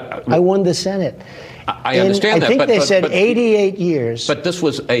 excuse me. I won the Senate. I understand that. I think they said 88 years. But this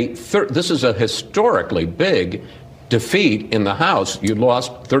was this is a historically big defeat in the House. You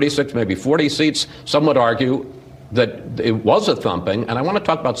lost 36, maybe 40 seats. Some would argue that it was a thumping. And I want to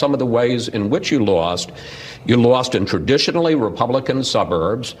talk about some of the ways in which you lost. You lost in traditionally Republican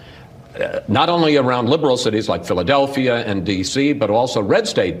suburbs, not only around liberal cities like Philadelphia and D.C., but also red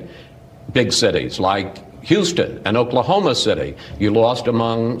state big cities like Houston and Oklahoma City. You lost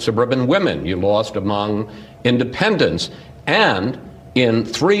among suburban women. You lost among independents. And in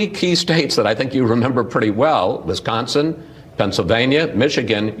 3 key states that I think you remember pretty well, Wisconsin, Pennsylvania,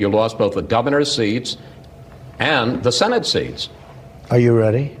 Michigan, you lost both the governor's seats and the Senate seats. Are you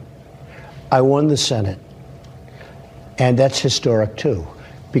ready? I won the Senate. And that's historic, too.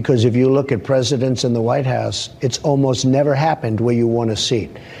 Because if you look at presidents in the White House, it's almost never happened where you won a seat.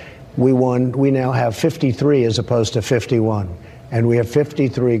 We now have 53 as opposed to 51. And we have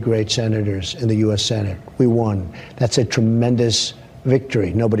 53 great senators in the U.S. Senate. We won. That's a tremendous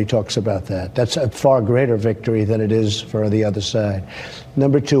victory. Nobody talks about that. That's a far greater victory than it is for the other side.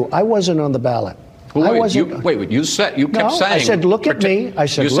 Number 2, I wasn't on the ballot. Well, you kept saying. I said, look at me. I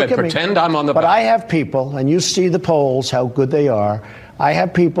said, look at me. Pretend I'm on the ballot. But I have people, and you see the polls, how good they are. I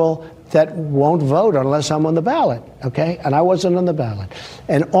have people that won't vote unless I'm on the ballot, okay? And I wasn't on the ballot.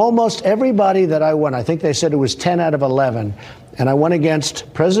 And almost everybody that I won, I think they said it was 10 out of 11, and I went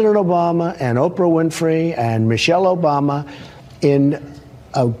against President Obama and Oprah Winfrey and Michelle Obama in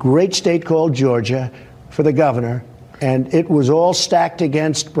a great state called Georgia for the governor, and it was all stacked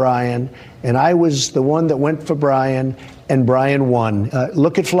against Brian, and I was the one that went for Brian, and Brian won.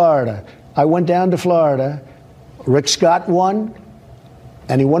 Look at Florida. I went down to Florida. Rick Scott won.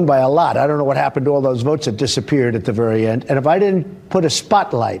 And he won by a lot. I don't know what happened to all those votes that disappeared at the very end. And if I didn't put a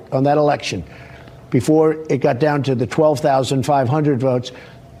spotlight on that election before it got down to the 12,500 votes,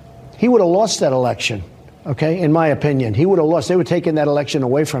 he would have lost that election, okay? In my opinion, he would have lost. They were taking that election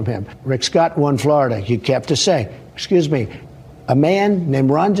away from him. Rick Scott won Florida. You have to say, excuse me, a man named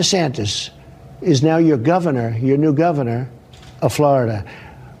Ron DeSantis is now your governor, your new governor of Florida.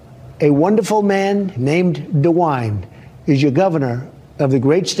 A wonderful man named DeWine is your governor of the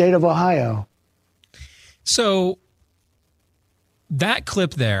great state of Ohio. So that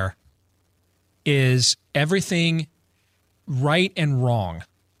clip there is everything right and wrong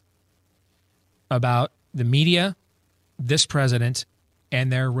about the media, this president,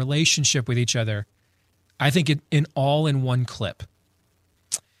 and their relationship with each other. I think in one clip.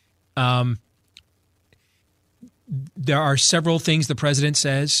 There are several things the president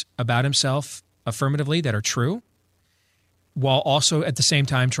says about himself affirmatively that are true, while also at the same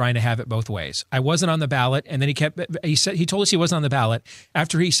time trying to have it both ways. I wasn't on the ballot, and then he told us he wasn't on the ballot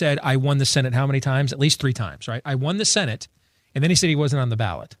after he said, I won the Senate how many times? At least 3 times, right? I won the Senate, and then he said he wasn't on the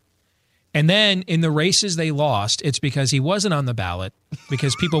ballot. And then in the races they lost, it's because he wasn't on the ballot,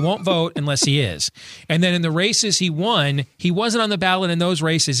 because people won't vote unless he is. And then in the races he won, he wasn't on the ballot in those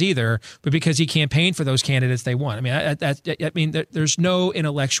races either, but because he campaigned for those candidates, they won. I mean, there's no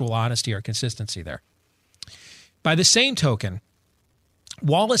intellectual honesty or consistency there. By the same token,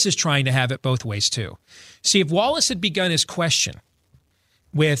 Wallace is trying to have it both ways too. See, if Wallace had begun his question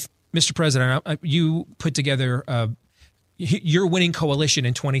with, Mr. President, you put together your winning coalition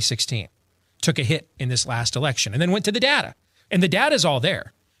in 2016, took a hit in this last election, and then went to the data. And the data is all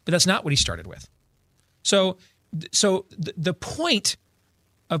there, but that's not what he started with. So the point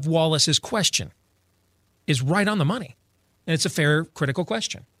of Wallace's question is right on the money, and it's a fair, critical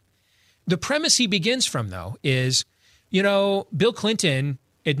question. The premise he begins from, though, is Bill Clinton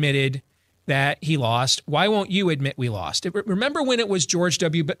admitted that he lost. Why won't you admit we lost? Remember when it was George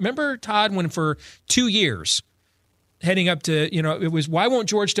W. Remember, Todd, when for 2 years heading up to, it was, why won't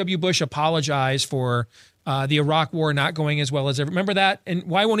George W. Bush apologize for the Iraq war not going as well as ever? Remember that? And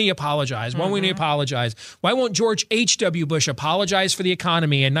why won't he apologize? Why won't he apologize? Why won't George H.W. Bush apologize for the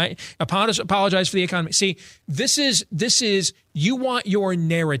economy and not apologize for the economy? See, this is you want your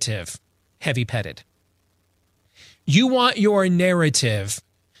narrative heavy petted. You want your narrative.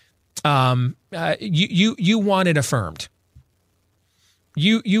 You want it affirmed.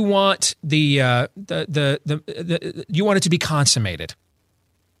 You want the you want it to be consummated.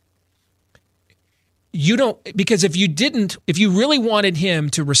 You don't, because if you really wanted him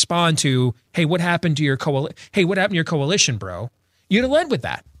to respond to, hey, what happened to your coalition, bro? You'd have led with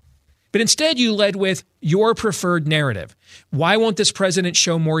that. But instead, you led with your preferred narrative. Why won't this president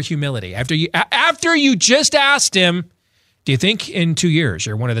show more humility? After you just asked him, do you think in 2 years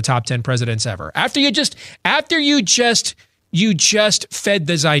you're one of the top 10 presidents ever? After you just fed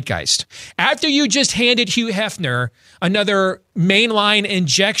the zeitgeist. After you just handed Hugh Hefner another mainline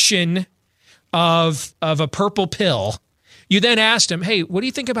injection of a purple pill, you then asked him, hey, what do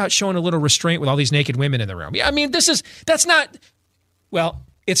you think about showing a little restraint with all these naked women in the room? I mean, it's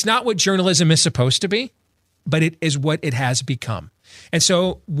not what journalism is supposed to be, but it is what it has become. And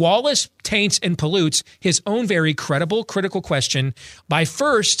so Wallace taints and pollutes his own very credible, critical question by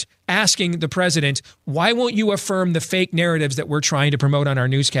first asking the president, why won't you affirm the fake narratives that we're trying to promote on our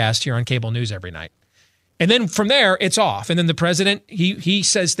newscast here on cable news every night? And then from there, it's off. And then the president, he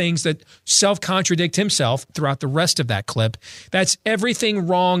says things that self-contradict himself throughout the rest of that clip. That's everything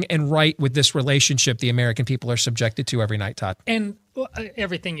wrong and right with this relationship the American people are subjected to every night, Todd. And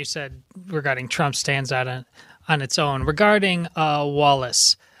everything you said regarding Trump stands out on its own. Regarding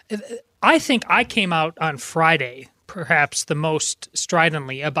Wallace, I think I came out on Friday, perhaps the most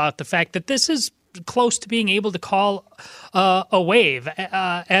stridently, about the fact that this is close to being able to call a wave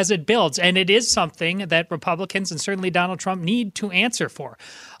as it builds. And it is something that Republicans and certainly Donald Trump need to answer for.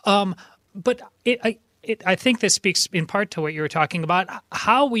 But I think this speaks in part to what you were talking about,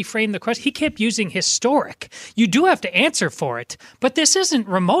 how we frame the question. He kept using historic. You do have to answer for it, but this isn't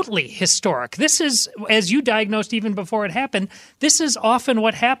remotely historic. This is, as you diagnosed even before it happened, this is often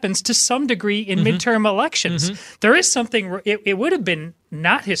what happens to some degree in midterm elections. There is something, it would have been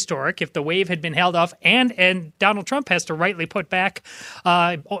not historic if the wave had been held off, and Donald Trump has to rightly put back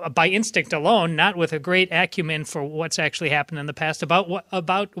by instinct alone, not with a great acumen for what's actually happened in the past about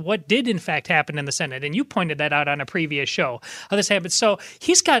what did in fact happen in the Senate. And you pointed that out on a previous show, how this happened. So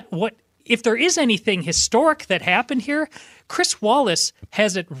he's got if there is anything historic that happened here, Chris Wallace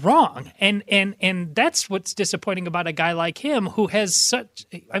has it wrong. And that's what's disappointing about a guy like him who has such,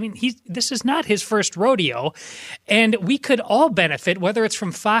 this is not his first rodeo. And we could all benefit, whether it's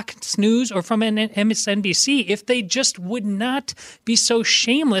from Fox News or from MSNBC, if they just would not be so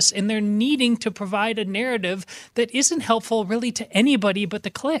shameless in their needing to provide a narrative that isn't helpful really to anybody but the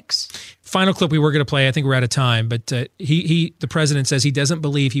clicks. Final clip we were going to play, I think we're out of time, but the president says he doesn't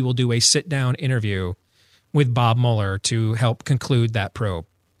believe he will do a sit-down interview with Bob Mueller to help conclude that probe.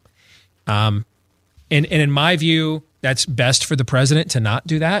 And in my view, that's best for the president to not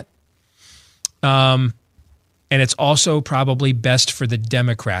do that. And it's also probably best for the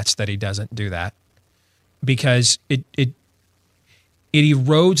Democrats that he doesn't do that, because it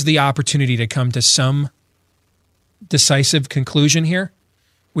erodes the opportunity to come to some decisive conclusion here,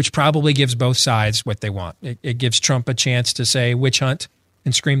 which probably gives both sides what they want. It gives Trump a chance to say witch hunt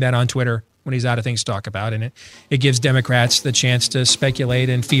and scream that on Twitter when he's out of things to talk about. And it gives Democrats the chance to speculate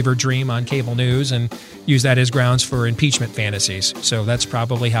and fever dream on cable news and use that as grounds for impeachment fantasies. So that's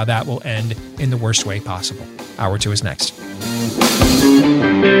probably how that will end in the worst way possible. Hour 2 is next.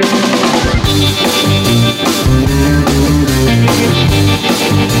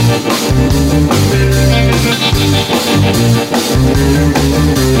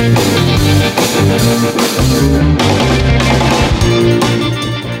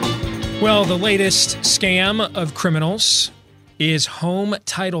 Well, the latest scam of criminals is home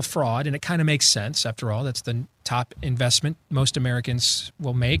title fraud, and it kind of makes sense. After all, that's the top investment most Americans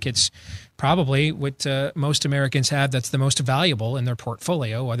will make. It's probably what most Americans have that's the most valuable in their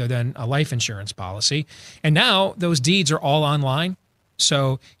portfolio, other than a life insurance policy. And now those deeds are all online,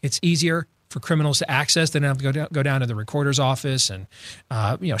 so it's easier for criminals to access. They don't have to go down to the recorder's office and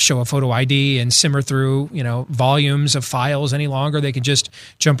show a photo ID and simmer through volumes of files any longer. They can just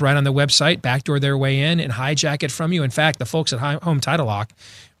jump right on the website, backdoor their way in, and hijack it from you. In fact, the folks at Home Title Lock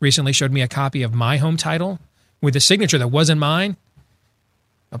recently showed me a copy of my home title with a signature that wasn't mine.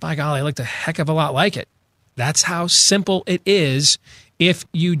 But by golly, it looked a heck of a lot like it. That's how simple it is if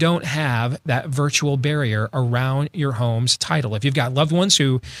you don't have that virtual barrier around your home's title. If you've got loved ones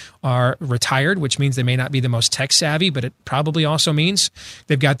who are retired, which means they may not be the most tech savvy, but it probably also means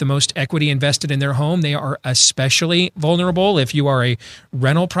they've got the most equity invested in their home. They are especially vulnerable if you are a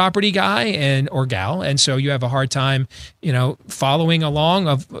rental property guy or gal, and so you have a hard time, following along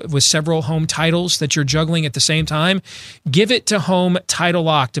with several home titles that you're juggling at the same time. Give it to Home Title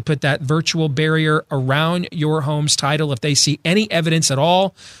Lock to put that virtual barrier around your home's title. If they see any evidence at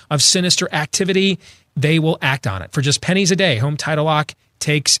all of sinister activity, they will act on it. For just pennies a day, Home Title Lock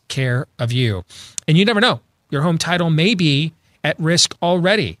takes care of you. And you never know. Your home title may be at risk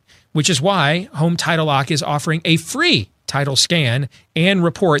already, which is why Home Title Lock is offering a free title scan and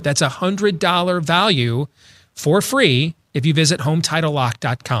report that's $100 value for free if you visit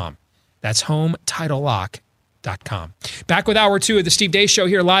HomeTitleLock.com. That's HomeTitleLock.com. Back with Hour 2 of the Steve Deace Show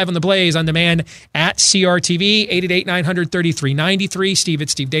here live on the Blaze on demand at CRTV. 888-900-3393. Steve at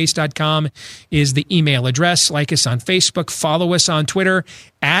SteveDeace.com is the email address. Like us on Facebook. Follow us on Twitter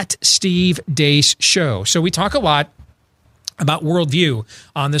at Steve Deace Show. So we talk a lot about worldview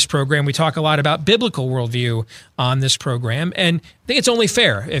on this program. We talk a lot about biblical worldview on this program. And I think it's only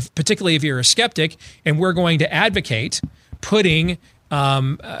fair, particularly if you're a skeptic, and we're going to advocate putting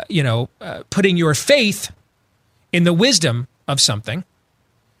your faith in the wisdom of something,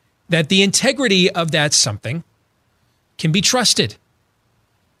 that the integrity of that something can be trusted.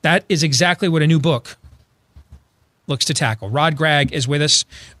 That is exactly what a new book looks to tackle. Rod Gragg is with us.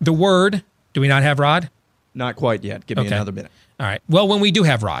 The Word, do we not have Rod? Not quite yet. Give me another minute. All right. Well, when we do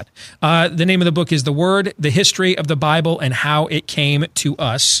have Rod, the name of the book is The Word, The History of the Bible and How It Came to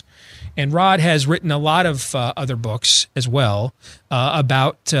Us. And Rod has written a lot of other books as well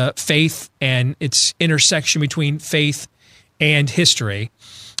about faith and its intersection between faith and history.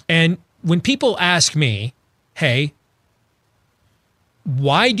 And when people ask me, hey,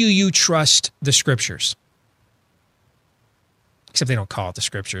 why do you trust the Scriptures? Except they don't call it the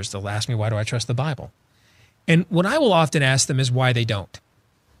Scriptures. They'll ask me, why do I trust the Bible? And what I will often ask them is why they don't.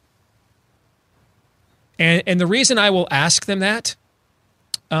 And the reason I will ask them that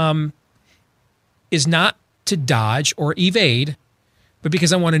is not to dodge or evade, but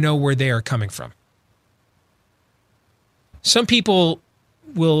because I want to know where they are coming from. Some people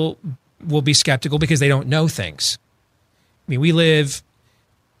will be skeptical because they don't know things. I mean, we live,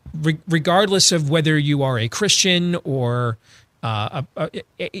 regardless of whether you are a Christian or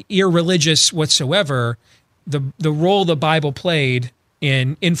irreligious whatsoever, the role the Bible played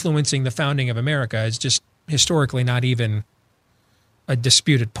in influencing the founding of America is just historically not even a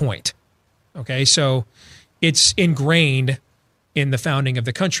disputed point. Okay, so it's ingrained in the founding of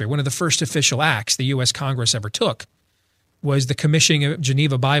the country. One of the first official acts the U.S. Congress ever took was the commissioning of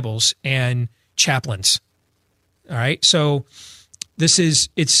Geneva Bibles and chaplains. All right, so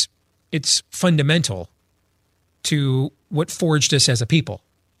it's fundamental to what forged us as a people.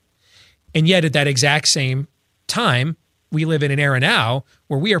 And yet at that exact same time, we live in an era now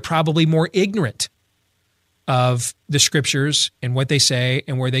where we are probably more ignorant of the Scriptures and what they say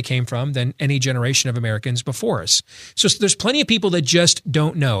and where they came from than any generation of Americans before us. So there's plenty of people that just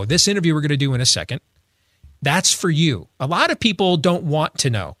don't know. This interview we're going to do in a second, that's for you. A lot of people don't want to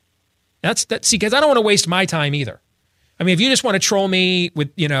know. That's because I don't want to waste my time either. I mean, if you just want to troll me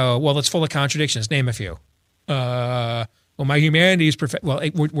with, well, it's full of contradictions, name a few. Well, my humanity is perfect. Well,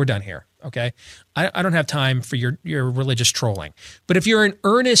 we're done here, okay? I don't have time for your religious trolling. But if you're an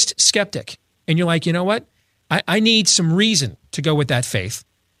earnest skeptic and you're like, you know what? I need some reason to go with that faith.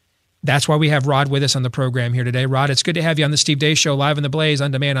 That's why we have Rod with us on the program here today. Rod, it's good to have you on the Steve Deace Show, live in the Blaze,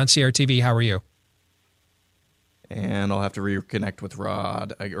 on demand on CRTV. How are you? And I'll have to reconnect with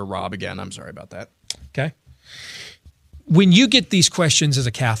Rob again. I'm sorry about that. Okay. When you get these questions as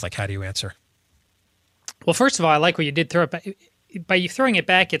a Catholic, how do you answer? Well, first of all, I like what you did throw it back. By you throwing it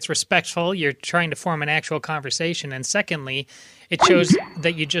back, it's respectful. You're trying to form an actual conversation. And secondly, it shows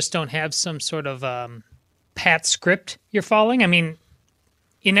that you just don't have some sort of pat script you're following. I mean,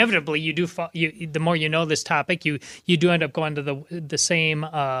 inevitably, you do. The more you know this topic, you do end up going to the same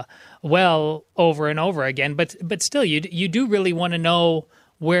well over and over again. But still, you do really want to know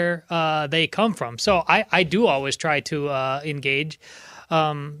where they come from. So I do always try to engage.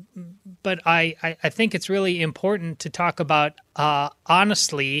 But I think it's really important to talk about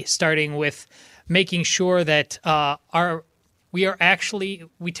honestly, starting with making sure that we are actually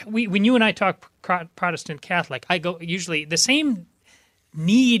when you and I talk Protestant Catholic, I go usually the same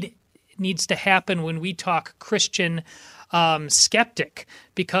need needs to happen when we talk Christian skeptic,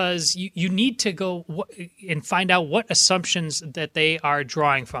 because you need to go and find out what assumptions that they are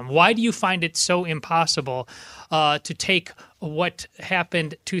drawing from. Why do you find it so impossible to take what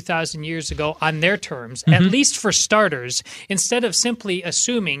happened 2,000 years ago on their terms, at least for starters, instead of simply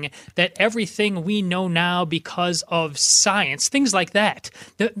assuming that everything we know now because of science, things like that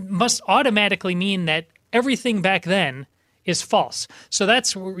must automatically mean that everything back then is false. So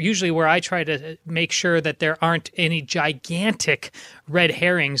that's usually where I try to make sure that there aren't any gigantic red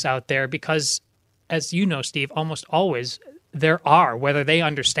herrings out there, because, as you know, Steve, almost always there are, whether they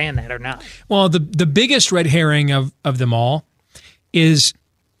understand that or not. Well, the biggest red herring of them all is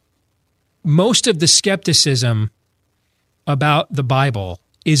most of the skepticism about the Bible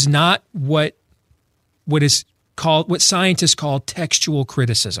is not what scientists call textual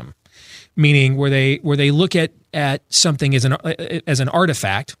criticism, meaning where they look at something as an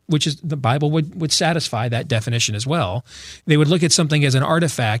artifact, which is the Bible would satisfy that definition as well. They would look at something as an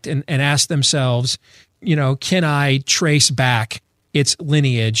artifact and ask themselves, can I trace back its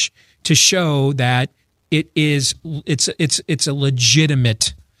lineage to show that it's a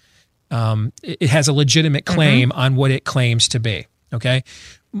legitimate, it has a legitimate claim on what it claims to be. Okay,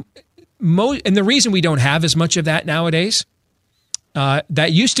 and the reason we don't have as much of that nowadays,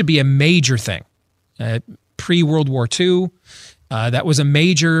 that used to be a major thing. Pre-World War II, that was a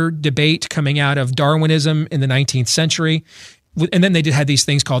major debate coming out of Darwinism in the 19th century. And then they had these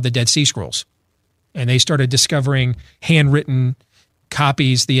things called the Dead Sea Scrolls. And they started discovering handwritten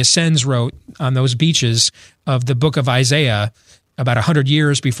copies the Essenes wrote on those beaches of the book of Isaiah about 100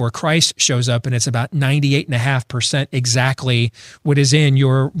 years before Christ shows up, and it's about 98.5% exactly what is in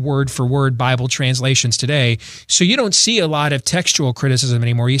your word-for-word Bible translations today. So you don't see a lot of textual criticism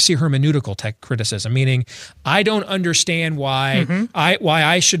anymore. You see hermeneutical criticism, meaning I don't understand why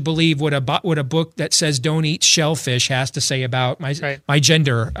I should believe what a book that says don't eat shellfish has to say about my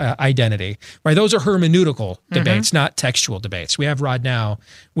gender identity. Right? Those are hermeneutical debates, not textual debates. We have Rod now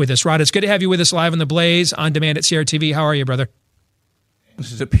with us. Rod, it's good to have you with us live on The Blaze, on demand at CRTV. How are you, brother?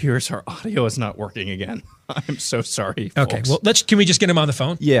 It appears our audio is not working again. I'm so sorry, folks. Okay, well, can we just get him on the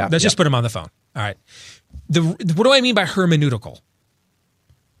phone? Yeah. Let's just put him on the phone. All right. What do I mean by hermeneutical?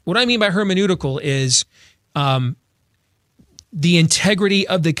 What I mean by hermeneutical is the integrity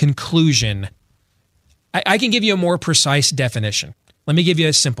of the conclusion. I can give you a more precise definition. Let me give you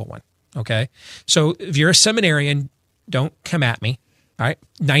a simple one, okay? So if you're a seminarian, don't come at me, all right?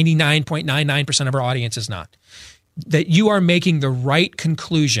 99.99% of our audience is not. That you are making the right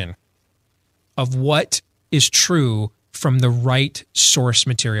conclusion of what is true from the right source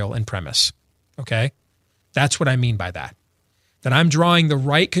material and premise. Okay? That's what I mean by that. That I'm drawing the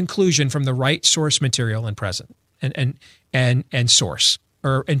right conclusion from the right source material and present and source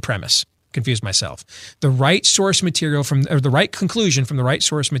and premise. Confused myself. The right source material the right conclusion from the right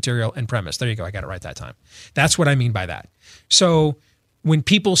source material and premise. There you go. I got it right that time. That's what I mean by that. So when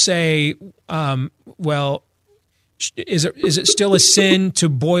people say, is it still a sin to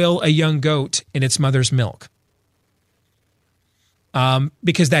boil a young goat in its mother's milk?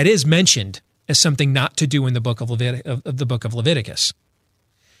 Because that is mentioned as something not to do in the book of Leviticus.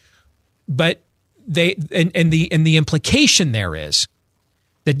 But the implication there is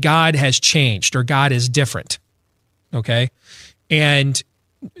that God has changed or God is different. Okay, and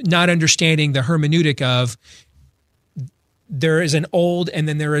not understanding the hermeneutic of there is an old and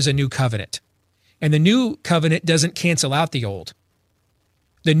then there is a new covenant. And the new covenant doesn't cancel out the old.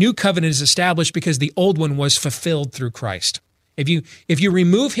 The new covenant is established because the old one was fulfilled through Christ. If you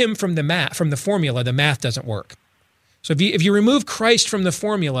remove him from the formula, the math doesn't work. So if you remove Christ from the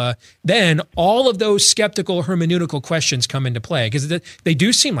formula, then all of those skeptical hermeneutical questions come into play, because they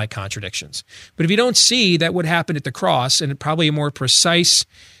do seem like contradictions. But if you don't see that what happened at the cross, and probably a more precise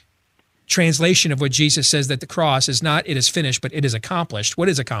translation of what Jesus says, that the cross is not it is finished, but it is accomplished. What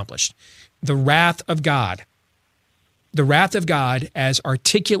is accomplished? The wrath of God. The wrath of God, as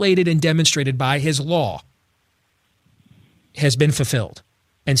articulated and demonstrated by his law, has been fulfilled.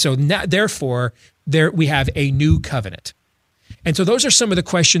 And so therefore, we have a new covenant. And so those are some of the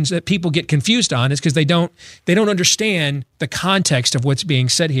questions that people get confused on, is because they don't understand the context of what's being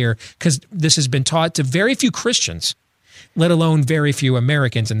said here, because this has been taught to very few Christians, let alone very few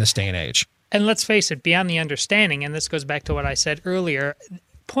Americans in this day and age. And let's face it, beyond the understanding, and this goes back to what I said earlier,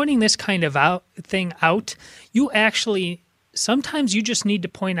 pointing this kind of thing out, sometimes you just need to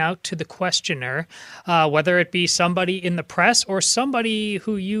point out to the questioner, whether it be somebody in the press or somebody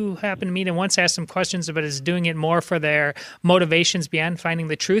who you happen to meet and once asked some questions but is doing it more for their motivations beyond finding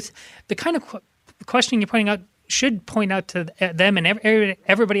the truth. The kind of question you're pointing out should point out to them and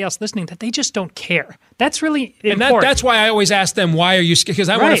everybody else listening that they just don't care. That's really important. And that's why I always ask them, why are you scared? Because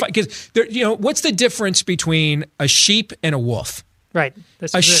I want to because what's the difference between a sheep and a wolf? Right.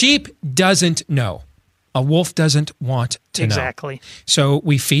 A sheep doesn't know. A wolf doesn't want to know. Exactly. So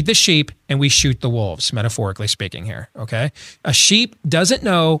we feed the sheep and we shoot the wolves, metaphorically speaking here, okay? A sheep doesn't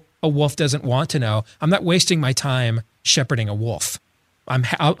know, a wolf doesn't want to know. I'm not wasting my time shepherding a wolf.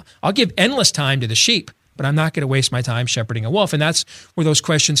 I'll give endless time to the sheep, but I'm not going to waste my time shepherding a wolf. And that's where those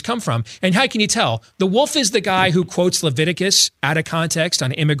questions come from. And how can you tell? The wolf is the guy who quotes Leviticus out of context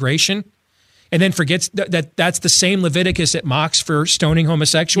on immigration and then forgets that that's the same Leviticus that mocks for stoning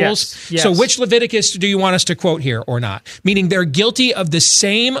homosexuals. Yes. So which Leviticus do you want us to quote here or not? Meaning they're guilty of the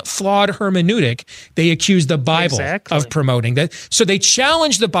same flawed hermeneutic they accuse the Bible of promoting. So they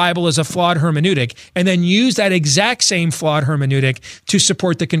challenge the Bible as a flawed hermeneutic and then use that exact same flawed hermeneutic to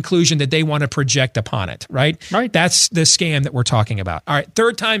support the conclusion that they want to project upon it, right? Right. That's the scam that we're talking about. All right,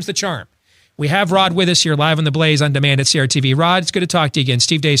 third time's the charm. We have Rod with us here live on The Blaze on demand at CRTV. Rod, it's good to talk to you again.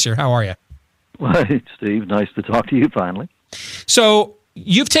 Steve Deace here. How are you? Well, Steve, nice to talk to you finally. So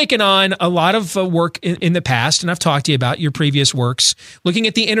you've taken on a lot of work in the past, and I've talked to you about your previous works, looking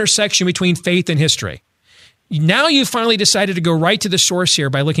at the intersection between faith and history. Now you finally decided to go right to the source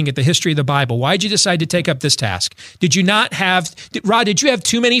here by looking at the history of the Bible. Why did you decide to take up this task? Did you have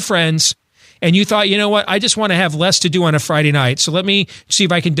too many friends, and you thought, you know what, I just want to have less to do on a Friday night, so let me see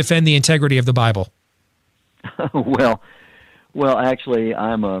if I can defend the integrity of the Bible? Well, actually,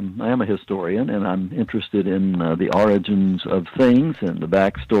 I am a historian, and I'm interested in the origins of things and the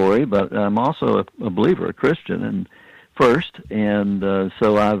backstory. But I'm also a believer, a Christian, and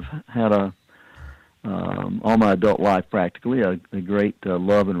so I've had all my adult life practically a great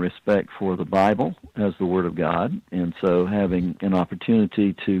love and respect for the Bible as the Word of God, and so having an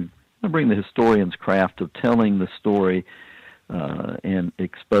opportunity to bring the historian's craft of telling the story and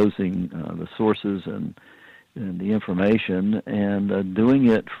exposing the sources and the information, and doing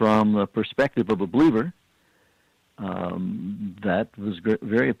it from the perspective of a believer, that was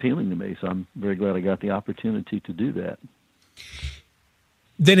very appealing to me. So I'm very glad I got the opportunity to do that.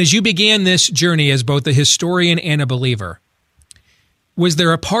 Then as you began this journey as both a historian and a believer, was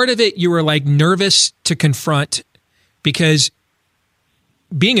there a part of it you were like nervous to confront? Because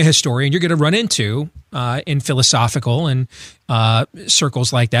being a historian, you're going to run into in philosophical and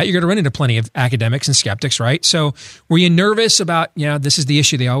circles like that, you're going to run into plenty of academics and skeptics, right? So were you nervous about, this is the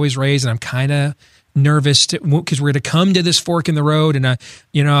issue they always raise, and I'm kind of nervous because we're going to come to this fork in the road, and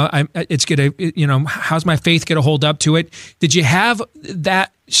it's going to, how's my faith going to hold up to it? Did you have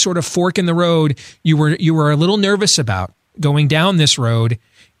that sort of fork in the road you were a little nervous about going down this road?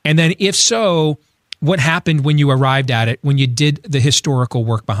 And then if so, what happened when you arrived at it, when you did the historical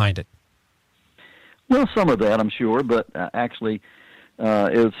work behind it? Well, some of that, I'm sure, but actually,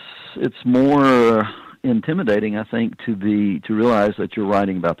 it's more intimidating, I think, to realize that you're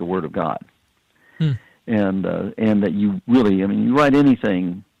writing about the Word of God, and that you really, you write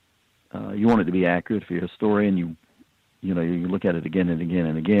anything, you want it to be accurate. If you're a historian, you look at it again and again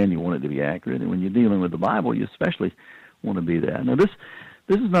and again. You want it to be accurate, and when you're dealing with the Bible, you especially want to be that. Now, this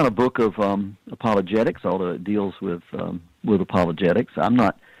is not a book of apologetics, although it deals with apologetics. I'm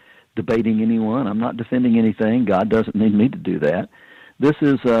not debating anyone. I'm not defending anything. God doesn't need me to do that. This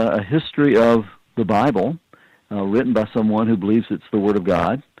is a history of the Bible written by someone who believes it's the Word of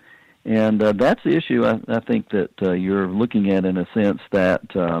God. And that's the issue I think that you're looking at, in a sense, that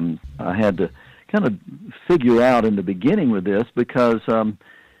I had to kind of figure out in the beginning with this, because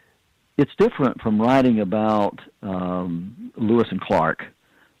it's different from writing about Lewis and Clark,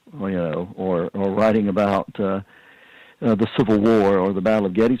 or writing about the Civil War or the Battle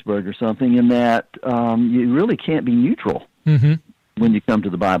of Gettysburg or something, in that you really can't be neutral when you come to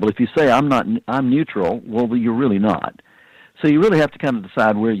the Bible. If you say I'm neutral, well, you're really not. So you really have to kind of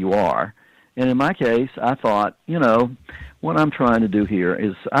decide where you are. And in my case, I thought, what I'm trying to do here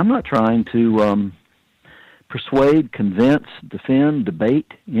is I'm not trying to persuade, convince, defend,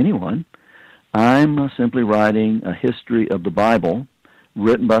 debate anyone. I'm simply writing a history of the Bible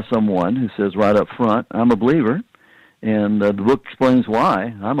written by someone who says right up front, I'm a believer, and the book explains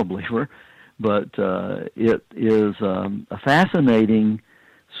why I'm a believer. But it is a fascinating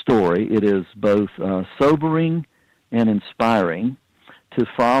story. It is both sobering and inspiring to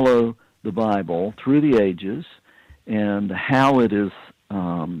follow the Bible through the ages, and how it has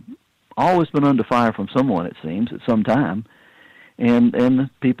always been under fire from someone, it seems, at some time, and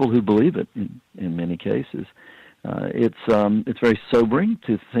people who believe it in many cases. It's very sobering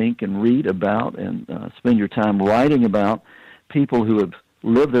to think and read about and spend your time writing about people who have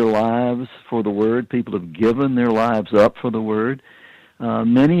lived their lives for the Word. People have given their lives up for the Word.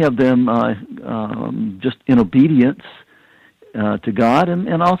 Many of them just in obedience to God,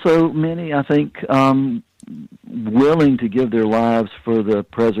 and also many, I think, willing to give their lives for the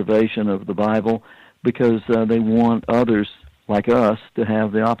preservation of the Bible because they want others like us to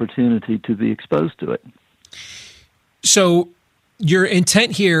have the opportunity to be exposed to it. So your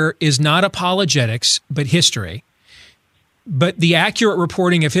intent here is not apologetics, but history. But the accurate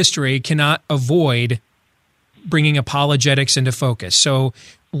reporting of history cannot avoid bringing apologetics into focus. So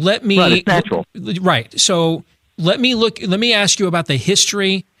let me... Right, it's natural. Right. So let me ask you about the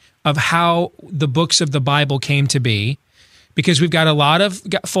history of how the books of the Bible came to be, because we've got a lot of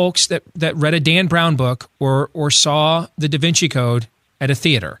folks that read a Dan Brown book or saw the Da Vinci Code at a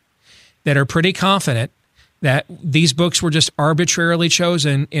theater that are pretty confident that these books were just arbitrarily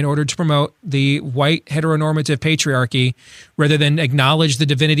chosen in order to promote the white heteronormative patriarchy rather than acknowledge the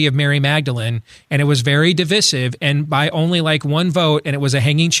divinity of Mary Magdalene. And it was very divisive, and by only like one vote, and it was a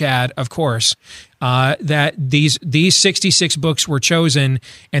hanging chad, of course, that these 66 books were chosen,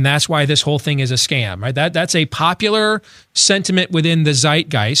 and that's why this whole thing is a scam, right? That's a popular sentiment within the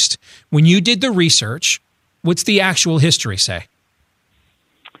zeitgeist. When you did the research, what's the actual history say?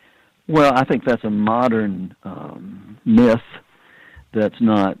 Well, I think that's a modern myth that's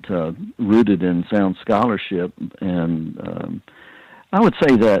not rooted in sound scholarship, and I would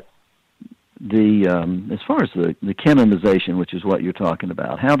say that as far as the canonization, which is what you're talking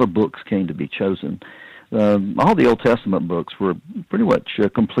about, how the books came to be chosen, all the Old Testament books were pretty much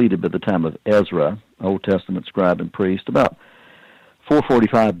completed by the time of Ezra, Old Testament scribe and priest, about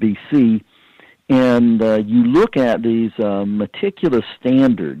 445 BC. And you look at these meticulous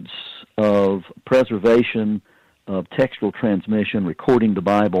standards of preservation, of textual transmission, recording the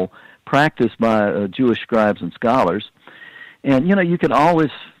Bible, practiced by Jewish scribes and scholars. And, you can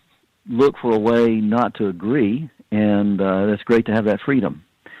always look for a way not to agree, and it's great to have that freedom.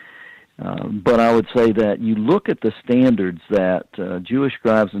 But I would say that you look at the standards that Jewish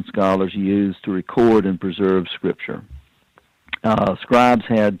scribes and scholars use to record and preserve Scripture. Scribes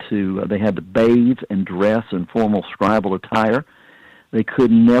had to bathe and dress in formal scribal attire. They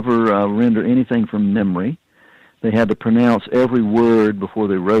could never render anything from memory. They had to pronounce every word before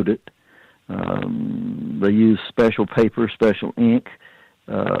they wrote it. They used special paper, special ink.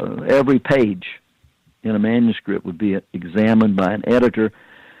 Every page in a manuscript would be examined by an editor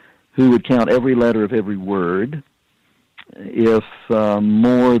who would count every letter of every word. If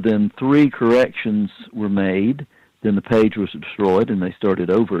more than 3 corrections were made, then the page was destroyed and they started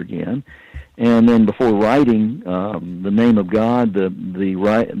over again. And then before writing the name of God,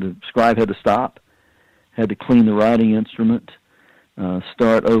 the scribe had to stop, had to clean the writing instrument,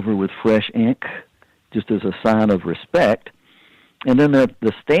 start over with fresh ink, just as a sign of respect. And then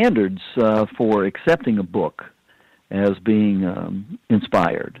the standards for accepting a book as being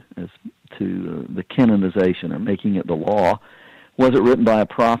inspired, as to the canonization or making it the law. Was it written by a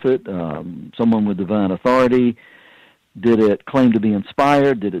prophet, someone with divine authority? Did it claim to be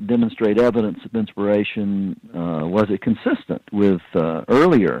inspired? Did it demonstrate evidence of inspiration? Was it consistent with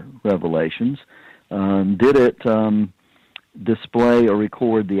earlier revelations? Did it display or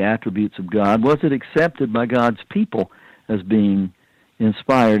record the attributes of God? Was it accepted by God's people as being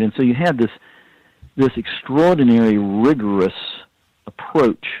inspired? And so you had this extraordinary, rigorous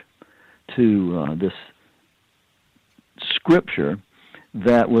approach to this Scripture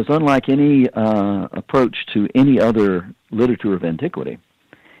that was unlike any approach to any other literature of antiquity.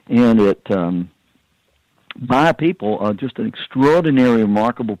 And it, by people, just an extraordinary,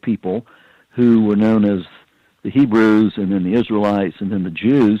 remarkable people who were known as the Hebrews and then the Israelites and then the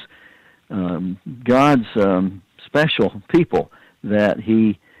Jews, God's special people that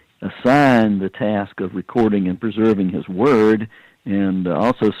he assigned the task of recording and preserving his word, and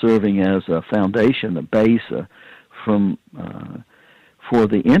also serving as a foundation, a base for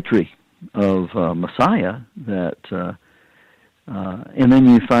the entry of Messiah. And then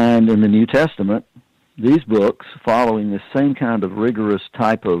you find in the New Testament these books following the same kind of rigorous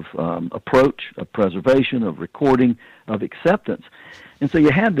type of approach of preservation, of recording, of acceptance. And so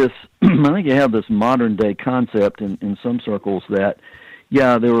you had this, I think you have this modern day concept in some circles that,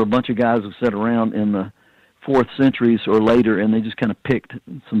 yeah, there were a bunch of guys who sat around in the 4th centuries or later, and they just kind of picked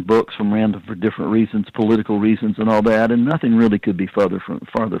some books from random for different reasons, political reasons and all that, and nothing really could be farther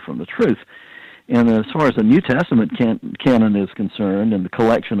from the truth. And as far as the New Testament canon is concerned, and the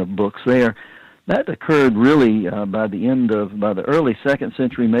collection of books there, that occurred really by the early 2nd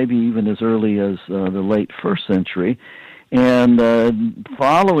century, maybe even as early as the late 1st century. And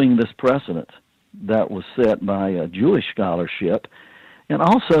following this precedent that was set by Jewish scholarship, and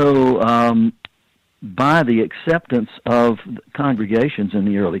also by the acceptance of congregations in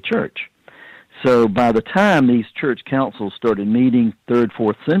the early church. So by the time these church councils started meeting 3rd,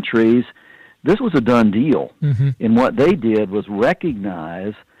 4th centuries, this was a done deal. Mm-hmm. And what they did was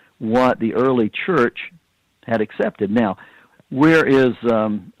recognize what the early church had accepted. Now, where is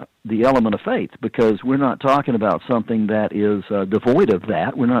the element of faith? Because we're not talking about something that is devoid of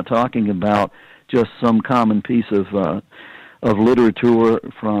that. We're not talking about just some common piece of literature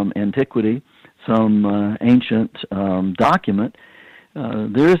from antiquity, some ancient document.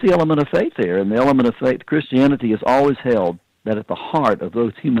 There is the element of faith there, and the element of faith, Christianity has always held that at the heart of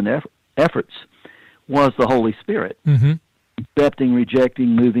those human efforts was the Holy Spirit. Mm-hmm. Accepting, rejecting,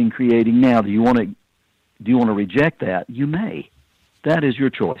 moving, creating. Now, do you want to reject that? You may. That is your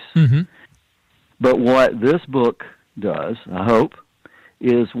choice. Mm-hmm. But what this book does, I hope,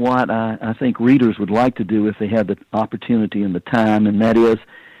 is what I think readers would like to do if they had the opportunity and the time, and that is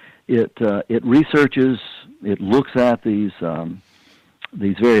it researches, it looks at these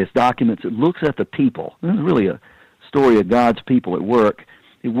various documents, it looks at the people. This is really a story of God's people at work.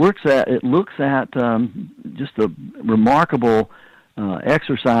 It looks at just the remarkable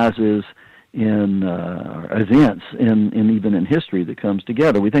exercises in events in even in history that comes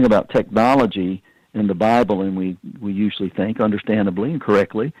together. We think about technology in the Bible, and we usually think, understandably and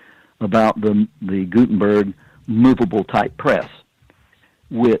correctly, about the Gutenberg movable type press,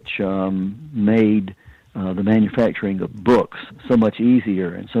 which made the manufacturing of books so much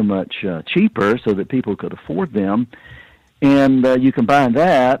easier and so much cheaper so that people could afford them. And you combine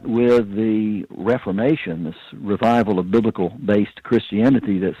that with the Reformation, this revival of biblical-based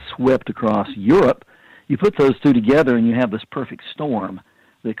Christianity that swept across Europe. You put those two together and you have this perfect storm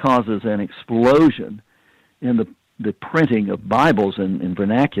that causes an explosion in the printing of Bibles in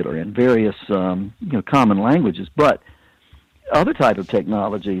vernacular and various common languages. But other type of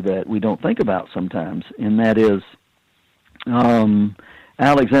technology that we don't think about sometimes, and that is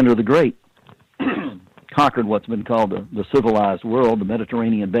Alexander the Great conquered what's been called the civilized world, the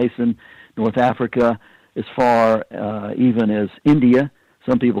Mediterranean basin, North Africa, as far even as India.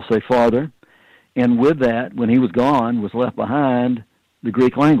 Some people say farther. And with that, when he was gone, was left behind the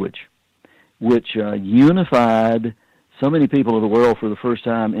Greek language, which unified so many people of the world for the first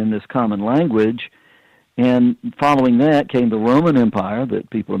time in this common language. And following that came the Roman Empire that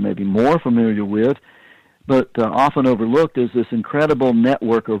people are maybe more familiar with, but often overlooked as this incredible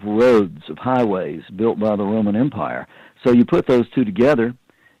network of roads, of highways built by the Roman Empire. So you put those two together,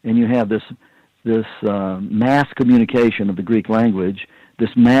 and you have this mass communication of the Greek language,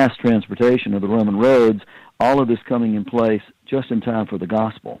 this mass transportation of the Roman roads, all of this coming in place just in time for the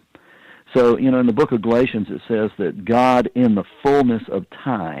gospel. So, in the book of Galatians it says that God in the fullness of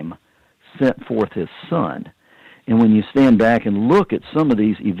time sent forth his Son. And when you stand back and look at some of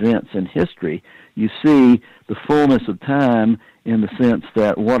these events in history, you see the fullness of time in the sense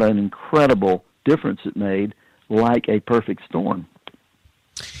that what an incredible difference it made, like a perfect storm.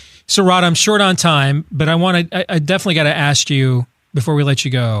 So, Rod, I'm short on time, but I definitely got to ask you before we let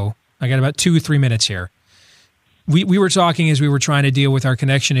you go. I got about 2 or 3 minutes here. We were talking as we were trying to deal with our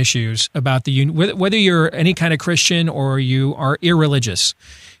connection issues about whether you're any kind of Christian or you are irreligious.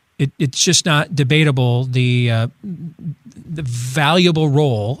 It's just not debatable the valuable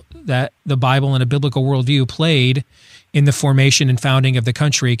role that the Bible and a biblical worldview played in the formation and founding of the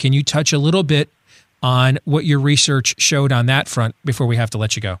country. Can you touch a little bit on what your research showed on that front before we have to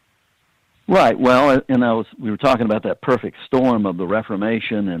let you go? Right. Well, and we were talking about that perfect storm of the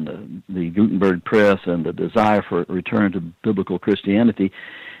Reformation and the Gutenberg press and the desire for a return to biblical Christianity.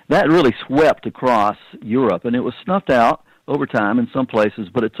 That really swept across Europe, and it was snuffed out over time in some places,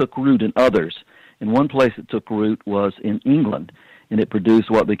 but it took root in others. And one place it took root was in England, and it produced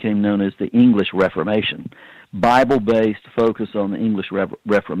what became known as the English Reformation, Bible-based focus on the English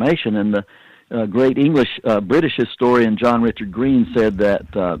Reformation. And the great British historian John Richard Green said that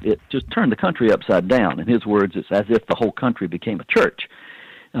it just turned the country upside down. In his words, it's as if the whole country became a church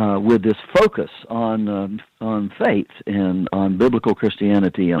with this focus on faith and on biblical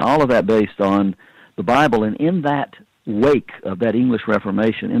Christianity, and all of that based on the Bible. And in that wake of that English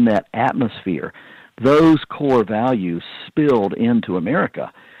Reformation, in that atmosphere, those core values spilled into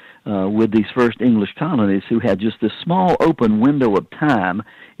America with these first English colonies who had just this small open window of time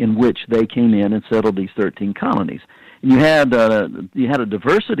in which they came in and settled these 13 colonies. And you had a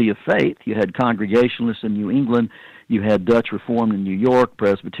diversity of faith. You had Congregationalists in New England. You had Dutch Reformed in New York,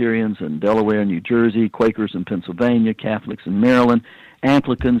 Presbyterians in Delaware, New Jersey, Quakers in Pennsylvania, Catholics in Maryland,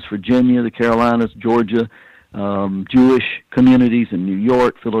 Anglicans, Virginia, the Carolinas, Georgia, Jewish communities in New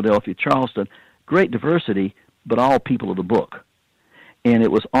York, Philadelphia, Charleston. Great diversity, but all people of the book. And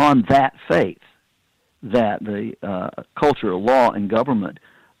it was on that faith that the culture, law, and government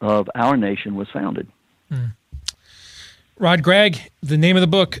of our nation was founded. Rod Gragg, the name of the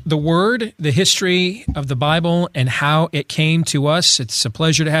book, The Word, The History of the Bible and How It Came to Us. It's a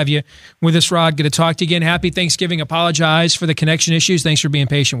pleasure to have you with us, Rod. Good to talk to you again. Happy Thanksgiving. Apologize for the connection issues. Thanks for being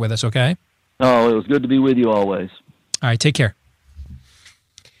patient with us, okay? Oh, it was good to be with you always. All right, take care.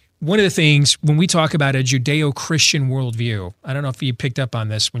 One of the things, when we talk about a Judeo-Christian worldview, I don't know if you picked up on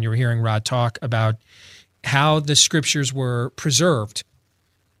this when you were hearing Rod talk about how the scriptures were preserved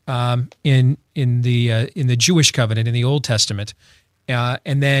in the Jewish covenant in the Old Testament,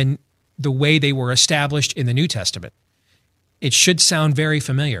 and then the way they were established in the New Testament. It should sound very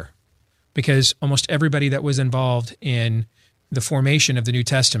familiar because almost everybody that was involved in the formation of the New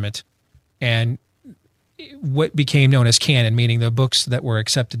Testament and what became known as canon, meaning the books that were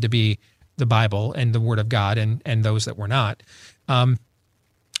accepted to be the Bible and the Word of God, and those that were not,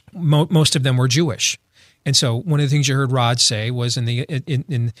 most of them were Jewish. And so one of the things you heard Rod say was in the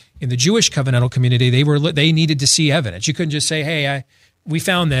Jewish covenantal community, they needed to see evidence. You couldn't just say, "Hey, we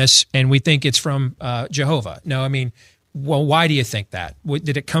found this and we think it's from Jehovah." No, I mean, well, why do you think that?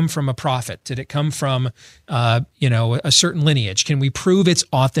 Did it come from a prophet? Did it come from a certain lineage? Can we prove its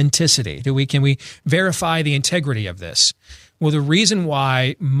authenticity? Can we verify the integrity of this? Well, the reason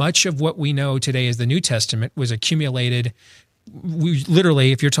why much of what we know today as the New Testament was accumulated, we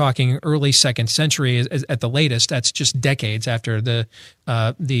literally, if you're talking early 2nd century at the latest, that's just decades after the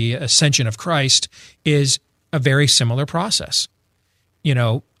ascension of Christ, is a very similar process.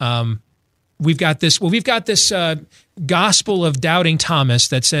 We've got this gospel of doubting Thomas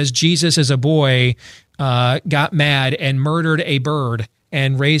that says Jesus as a boy got mad and murdered a bird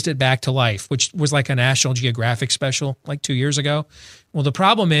and raised it back to life, which was like a National Geographic special like 2 years ago. Well, the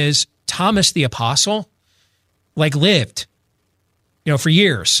problem is Thomas the Apostle lived for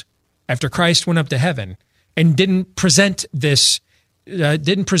years after Christ went up to heaven and didn't present this.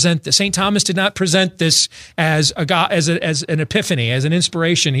 St. Thomas did not present this as an epiphany, as an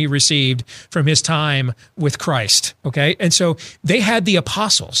inspiration he received from his time with Christ. Okay, and so they had the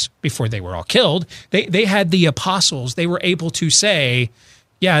apostles before they were all killed. They had the apostles. They were able to say,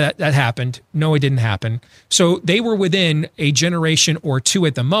 "Yeah, that happened. No, it didn't happen." So they were within a generation or two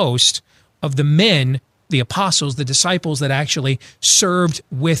at the most of the men, the apostles, the disciples that actually served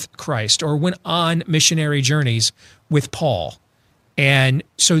with Christ or went on missionary journeys with Paul. And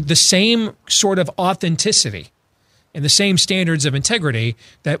so the same sort of authenticity and the same standards of integrity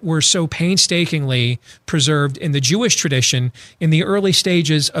that were so painstakingly preserved in the Jewish tradition in the early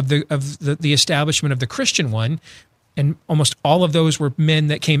stages of the establishment of the Christian one, and almost all of those were men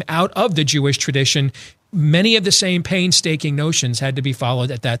that came out of the Jewish tradition, many of the same painstaking notions had to be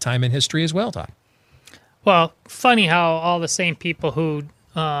followed at that time in history as well, Todd. Well, funny how all the same people who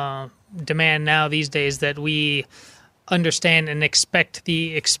demand now these days that we understand and expect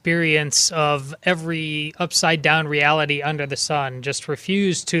the experience of every upside-down reality under the sun just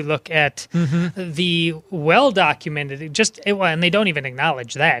refuse to look at the well-documented, and they don't even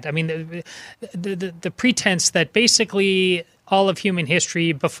acknowledge that. I mean, the pretense that basically all of human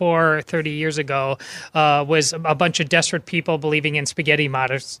history before 30 years ago was a bunch of desperate people believing in spaghetti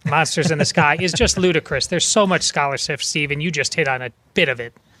monsters in the sky is just ludicrous. There's so much scholarship, Steve, and you just hit on a bit of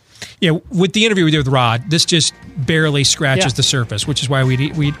it. Yeah, with the interview we did with Rod, this just barely scratches the surface, which is why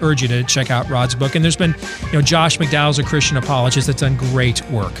we'd urge you to check out Rod's book. And there's been, Josh McDowell's a Christian apologist that's done great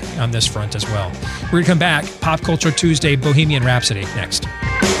work on this front as well. We're going to come back. Pop Culture Tuesday, Bohemian Rhapsody next.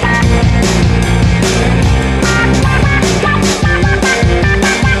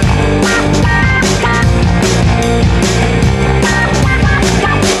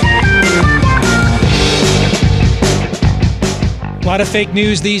 A lot of fake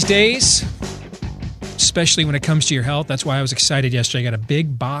news these days, especially when it comes to your health. That's why I was excited yesterday. I got a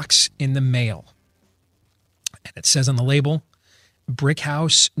big box in the mail. And it says on the label, Brick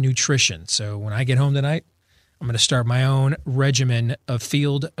House Nutrition. So when I get home tonight, I'm going to start my own regimen of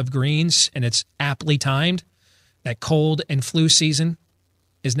Field of Greens, and it's aptly timed. That cold and flu season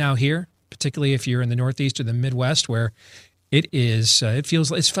is now here, particularly if you're in the Northeast or the Midwest, where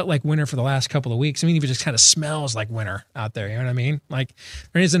it's felt like winter for the last couple of weeks. I mean, it just kind of smells like winter out there. You know what I mean? Like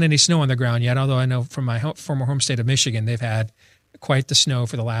there isn't any snow on the ground yet, although I know from my former home state of Michigan, they've had quite the snow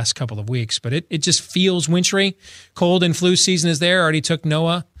for the last couple of weeks. But it just feels wintry. Cold and flu season is there. I already took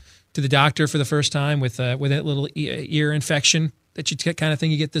Noah to the doctor for the first time with that little ear infection that you kind of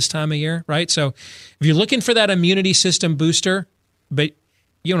thing you get this time of year, right? So if you're looking for that immunity system booster, but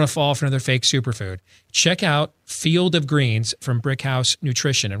you don't want to fall for another fake superfood, check out Field of Greens from Brick House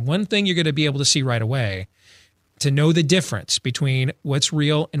Nutrition. And one thing you're going to be able to see right away, to know the difference between what's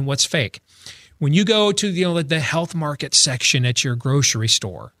real and what's fake. When you go to the health market section at your grocery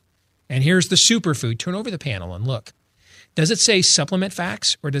store, and here's the superfood, turn over the panel and look. Does it say supplement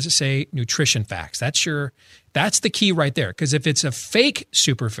facts or does it say nutrition facts? That's the key right there. Because if it's a fake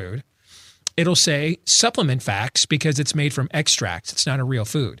superfood, it'll say supplement facts because it's made from extracts. It's not a real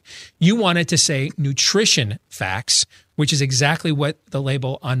food. You want it to say nutrition facts, which is exactly what the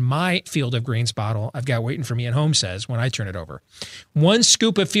label on my Field of Greens bottle I've got waiting for me at home says when I turn it over. 1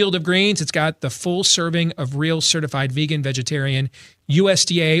 scoop of Field of Greens, it's got the full serving of real certified vegan, vegetarian,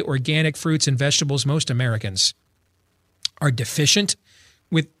 USDA organic fruits and vegetables. Most Americans are deficient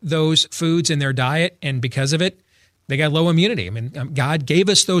with those foods in their diet, and because of it, they got low immunity. I mean, God gave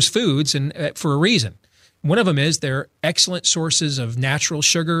us those foods and for a reason. One of them is they're excellent sources of natural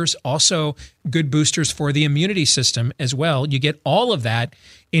sugars, also good boosters for the immunity system as well. You get all of that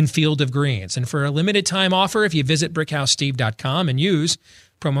in Field of Greens. And for a limited time offer, if you visit BrickHouseSteve.com and use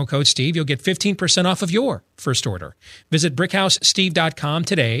promo code Steve, you'll get 15% off of your first order. Visit BrickHouseSteve.com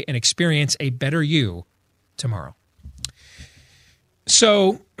today and experience a better you tomorrow.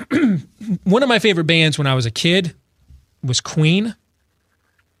 So one of my favorite bands when I was a kid was Queen.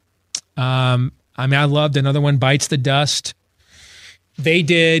 I loved another one, Bites the Dust. They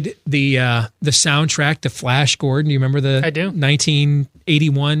did the soundtrack to Flash Gordon. Do you remember the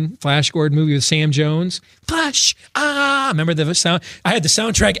 1981 Flash Gordon movie with Sam Jones? Flash! Remember the sound? I had the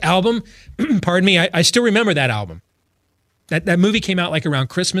soundtrack album. Pardon me. I still remember that album. That movie came out like around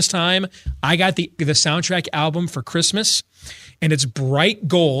Christmas time. I got the soundtrack album for Christmas, and it's bright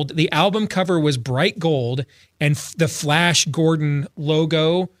gold. The album cover was bright gold, and the Flash Gordon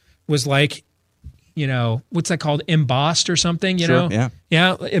logo was like, what's that called? Embossed or something, Sure, know?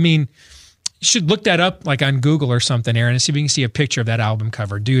 Yeah. I mean, you should look that up like on Google or something, Aaron, and see if you can see a picture of that album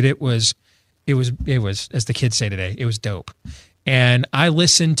cover. Dude, it was, as the kids say today, it was dope. And I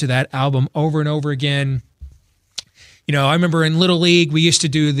listened to that album over and over again. I remember in Little League, we used to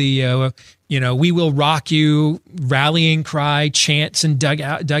do the, We Will Rock You, rallying cry, chants and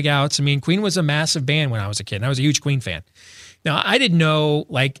dugouts. I mean, Queen was a massive band when I was a kid, and I was a huge Queen fan. Now, I didn't know,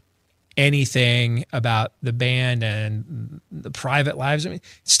 anything about the band and the private lives. I mean,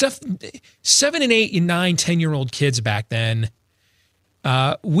 stuff, 7 and 8 and 9, 10-year-old kids back then,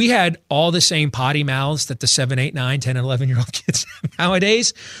 we had all the same potty mouths that the 7, 8, 9, 10, and 11-year-old kids have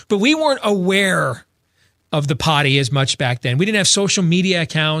nowadays, but we weren't aware of the potty as much back then. We didn't have social media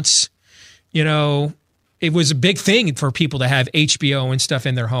accounts. It was a big thing for people to have HBO and stuff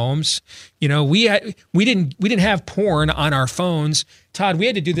in their homes. We didn't have porn on our phones. Todd, we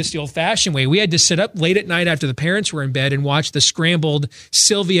had to do this the old-fashioned way. We had to sit up late at night after the parents were in bed and watch the scrambled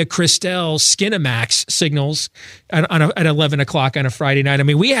Sylvia Kristel Skinamax signals at 11 o'clock on a Friday night. I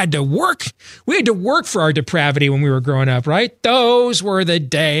mean, we had to work. We had to work for our depravity when we were growing up, right? Those were the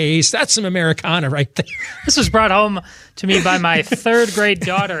days. That's some Americana right there. This was brought home to me by my 3rd grade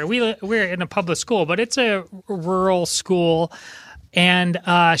daughter. We're in a public school, but it's a rural school. And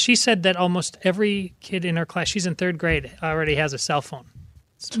she said that almost every kid in her class, she's in 3rd grade, already has a cell phone.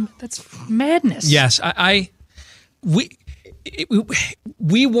 That's madness. Yes,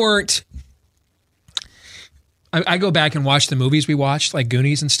 we weren't. I go back and watch the movies we watched, like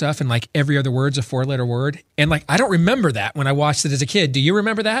Goonies and stuff, and like every other word's a 4-letter word. And I don't remember that when I watched it as a kid. Do you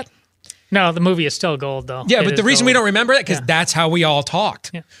remember that? No, the movie is still gold, though. Yeah, but the reason we don't remember that, because that's how we all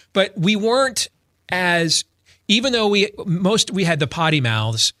talked. Yeah. But we weren't as... Even though we had the potty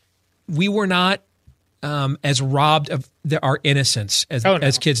mouths, we were not as robbed of our innocence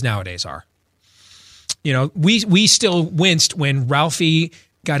as kids nowadays are. We still winced when Ralphie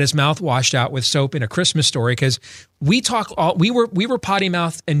got his mouth washed out with soap in A Christmas Story, because we were potty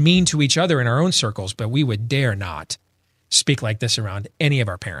mouthed and mean to each other in our own circles, but we would dare not speak like this around any of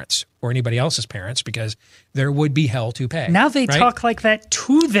our parents or anybody else's parents, because there would be hell to pay. Now they talk like that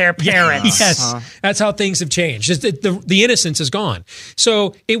to their parents. Yes, that's how things have changed. Just the innocence is gone.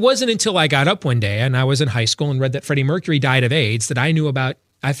 So it wasn't until I got up one day and I was in high school and read that Freddie Mercury died of AIDS that I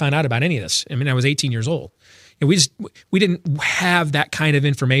found out about any of this. I mean, I was 18 years old. And we didn't have that kind of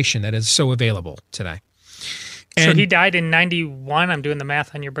information that is so available today. So he died in 91. I'm doing the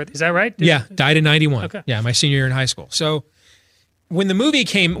math on your birthday. Is that right? Died in 91. Okay. Yeah, my senior year in high school. So when the movie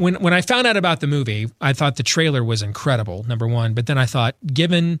came, when I found out about the movie, I thought the trailer was incredible, number one. But then I thought,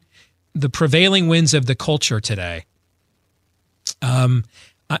 given the prevailing winds of the culture today,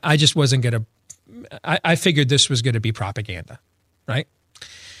 I just wasn't going to, I figured this was going to be propaganda, right?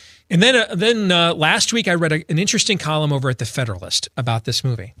 And then last week I read an interesting column over at The Federalist about this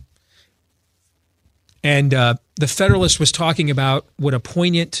movie. And The Federalist was talking about what a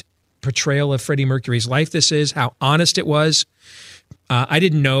poignant portrayal of Freddie Mercury's life this is, how honest it was. I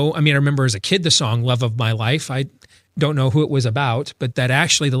didn't know. I mean, I remember as a kid the song Love of My Life. I don't know who it was about, but that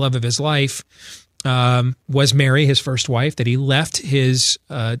actually the love of his life was Mary, his first wife, that he left his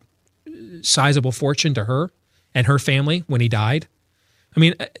sizable fortune to her and her family when he died. I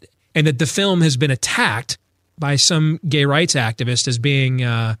mean, and that the film has been attacked by some gay rights activists as being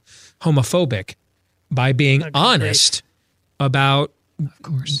homophobic by being honest about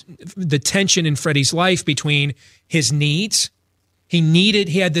the tension in Freddie's life between his needs.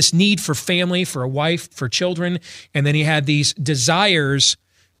 He had this need for family, for a wife, for children, and then he had these desires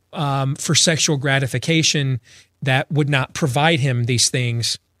for sexual gratification that would not provide him these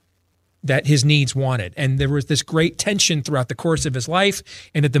things that his needs wanted. And there was this great tension throughout the course of his life,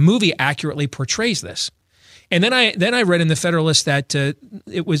 and that the movie accurately portrays this. And then I read in the Federalist that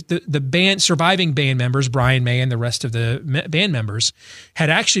it was the surviving band members, Brian May and the rest of the band members, had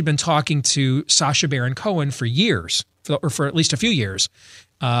actually been talking to Sacha Baron Cohen for years, or for at least a few years,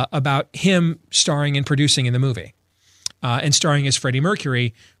 about him starring and producing in the movie and starring as Freddie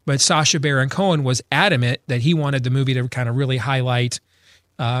Mercury. But Sacha Baron Cohen was adamant that he wanted the movie to kind of really highlight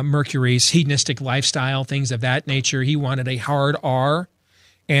Mercury's hedonistic lifestyle, things of that nature. He wanted a hard R.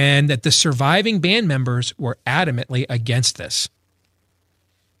 And that the surviving band members were adamantly against this.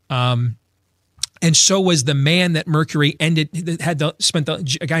 And so was the man that Mercury a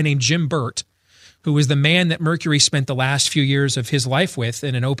guy named Jim Burt, who was the man that Mercury spent the last few years of his life with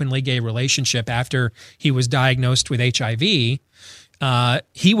in an openly gay relationship after he was diagnosed with HIV. He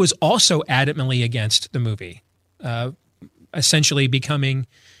was also adamantly against the movie, essentially becoming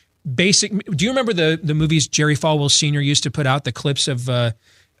basic. Do you remember the movies Jerry Falwell Sr. used to put out, the clips of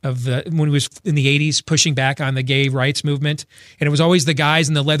when he was in the 80s pushing back on the gay rights movement? And it was always the guys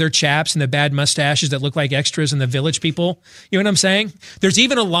in the leather chaps and the bad mustaches that look like extras in the Village People. You know what I'm saying? There's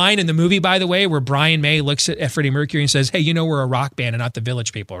even a line in the movie, by the way, where Brian May looks at Freddie Mercury and says, hey, we're a rock band and not the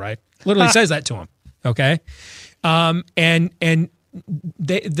Village People, right? Literally says that to him, okay? And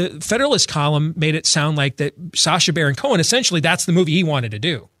the Federalist column made it sound like that Sacha Baron Cohen, essentially that's the movie he wanted to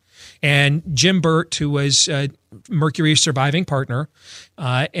do. And Jim Burt, who was Mercury's surviving partner,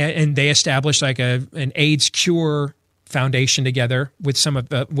 and they established like an AIDS cure foundation together with some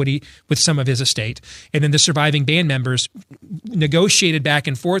of his estate. And then the surviving band members negotiated back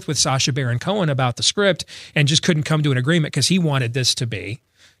and forth with Sacha Baron Cohen about the script and just couldn't come to an agreement because he wanted this to be,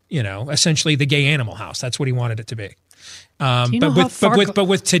 essentially the gay Animal House. That's what he wanted it to be. But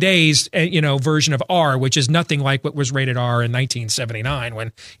with today's version of R, which is nothing like what was rated R in 1979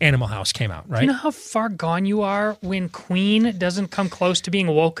 when Animal House came out, right? Do you know how far gone you are when Queen doesn't come close to being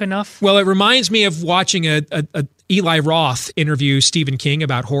woke enough? Well, it reminds me of watching a Eli Roth interview Stephen King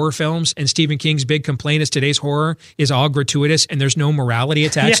about horror films, and Stephen King's big complaint is today's horror is all gratuitous and there's no morality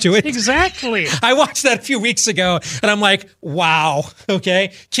attached to it. Exactly. I watched that a few weeks ago and I'm like, wow,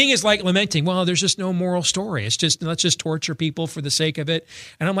 okay. King is like lamenting, well, there's just no moral story. It's just, let's just torture people for the sake of it.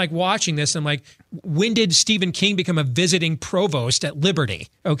 And I'm like watching this, I'm like, when did Stephen King become a visiting provost at Liberty?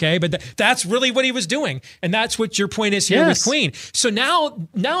 Okay, but that's really what he was doing. And that's what your point is here with Queen. So now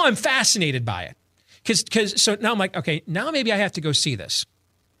I'm fascinated by it. So now I'm like, okay, now maybe I have to go see this,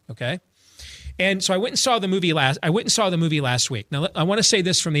 okay? And so I went and saw the movie last week. Now I want to say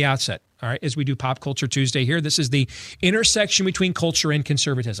this from the outset, all right? As we do Pop Culture Tuesday here, this is the intersection between culture and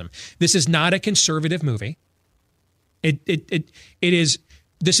conservatism. This is not a conservative movie.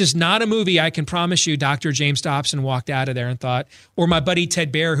 This is not a movie I can promise you Dr. James Dobson walked out of there and thought, or my buddy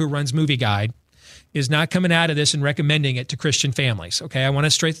Ted Baer who runs Movie Guide is not coming out of this and recommending it to Christian families. Okay, I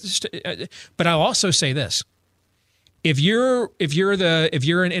want to but I'll also say this: if you're an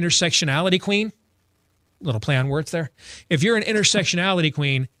intersectionality queen, little play on words there. If you're an intersectionality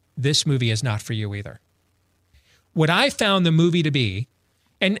queen, this movie is not for you either. What I found the movie to be,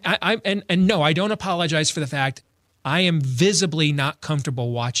 and no, I don't apologize for the fact I am visibly not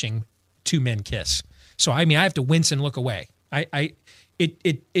comfortable watching two men kiss. So I have to wince and look away.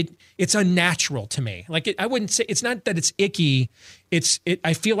 It's unnatural to me. Like I wouldn't say it's not that it's icky.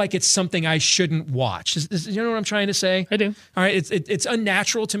 I feel like it's something I shouldn't watch. You know what I'm trying to say? I do. All right. It's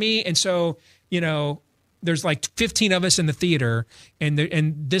unnatural to me. And so, there's like 15 of us in the theater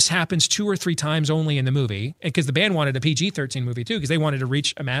and this happens 2 or 3 times only in the movie. Because the band wanted a PG-13 movie too, because they wanted to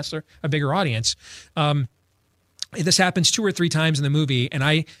reach a bigger audience. This happens 2 or 3 times in the movie.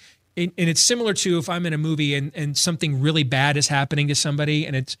 And it's similar to if I'm in a movie and something really bad is happening to somebody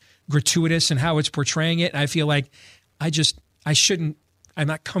and it's gratuitous and how it's portraying it. And I feel like I'm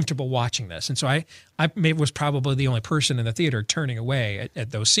not comfortable watching this. And so I was probably the only person in the theater turning away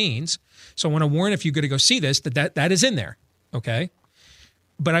at those scenes. So I want to warn if you're going to go see this, that is in there. Okay.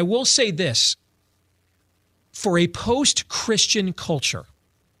 But I will say this, for a post-Christian culture,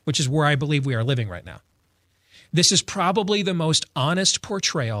 which is where I believe we are living right now, this is probably the most honest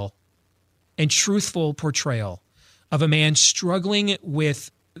portrayal and truthful portrayal of a man struggling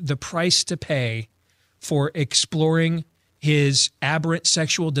with the price to pay for exploring his aberrant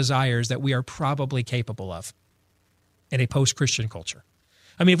sexual desires that we are probably capable of in a post-Christian culture.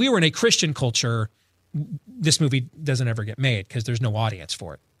 I mean, if we were in a Christian culture, this movie doesn't ever get made because there's no audience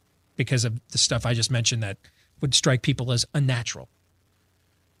for it because of the stuff I just mentioned that would strike people as unnatural.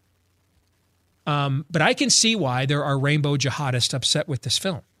 But I can see why there are rainbow jihadists upset with this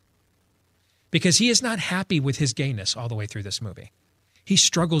film, because he is not happy with his gayness all the way through this movie. He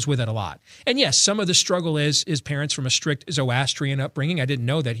struggles with it a lot. And yes, some of the struggle is parents from a strict Zoroastrian upbringing. I didn't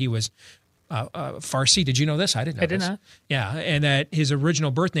know that he was Farsi. Did you know this? I didn't know this. I did not. Yeah, and that his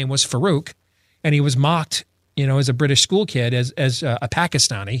original birth name was Farouk, and he was mocked, as a British school kid as a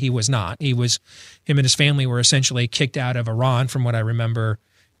Pakistani. He was not. Him and his family were essentially kicked out of Iran, from what I remember,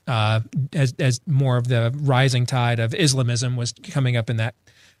 as more of the rising tide of Islamism was coming up in that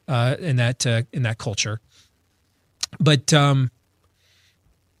culture. But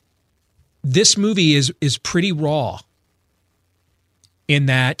this movie is pretty raw in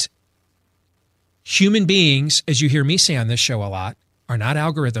that human beings, as you hear me say on this show a lot, are not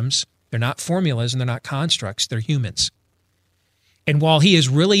algorithms, they're not formulas, and they're not constructs, they're humans. And while he is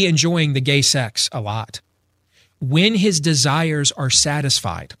really enjoying the gay sex a lot, when his desires are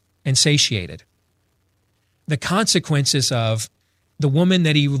satisfied and satiated, the consequences of the woman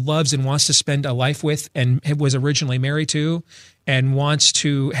that he loves and wants to spend a life with and was originally married to and wants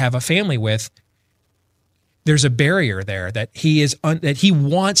to have a family with, there's a barrier there that the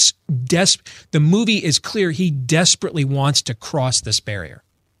movie is clear he desperately wants to cross this barrier,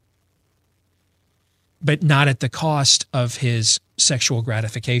 but not at the cost of his sexual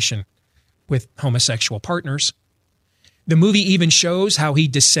gratification with homosexual partners. The movie even shows how he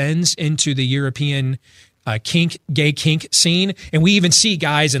descends into the European gay kink scene. And we even see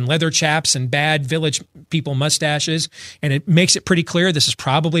guys in leather chaps and bad Village People mustaches. And it makes it pretty clear this is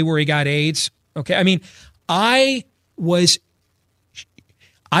probably where he got AIDS. Okay. I mean, I was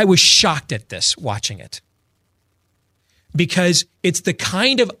shocked at this watching it, because it's the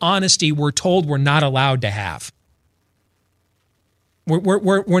kind of honesty we're told we're not allowed to have.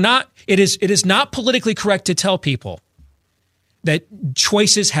 We're not, it is not politically correct to tell people that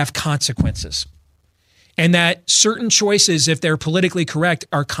choices have consequences, and that certain choices, if they're politically correct,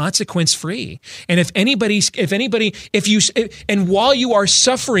 are consequence free. And and while you are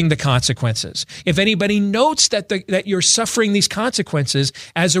suffering the consequences, if anybody notes that you're suffering these consequences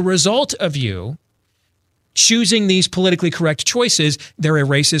as a result of you choosing these politically correct choices, they're a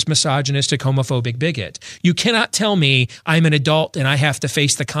racist, misogynistic, homophobic bigot. You cannot tell me I'm an adult and I have to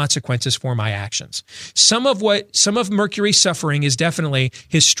face the consequences for my actions. Some of Mercury's suffering is definitely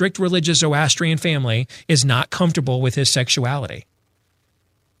his strict religious Zoroastrian family is not comfortable with his sexuality.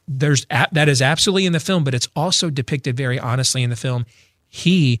 That is absolutely in the film, but it's also depicted very honestly in the film.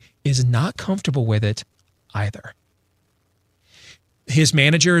 He is not comfortable with it either. His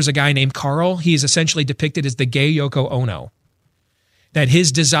manager is a guy named Carl. He is essentially depicted as the gay Yoko Ono. That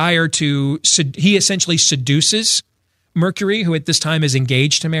his desire he essentially seduces Mercury, who at this time is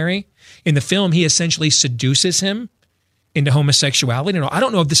engaged to Mary. In the film, he essentially seduces him into homosexuality. I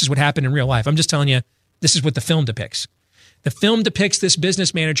don't know if this is what happened in real life. I'm just telling you, this is what the film depicts. The film depicts this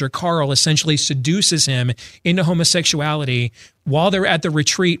business manager, Carl, essentially seduces him into homosexuality while they're at the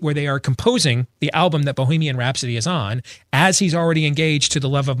retreat where they are composing the album that Bohemian Rhapsody is on, as he's already engaged to the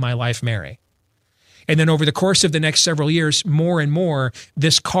love of my life, Mary. And then over the course of the next several years, more and more,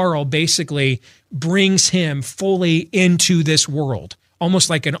 this Carl basically brings him fully into this world, almost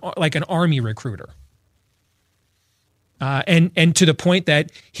like an army recruiter. And to the point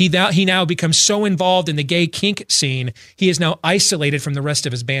that he now becomes so involved in the gay kink scene, he is now isolated from the rest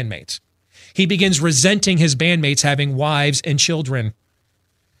of his bandmates. He begins resenting his bandmates having wives and children.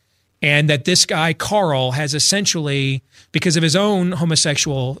 And that this guy, Carl, has essentially, because of his own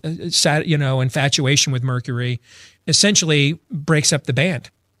homosexual infatuation with Mercury, essentially breaks up the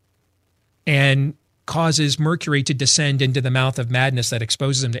band and causes Mercury to descend into the mouth of madness that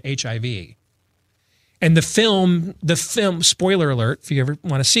exposes him to HIV. And the film, spoiler alert, if you ever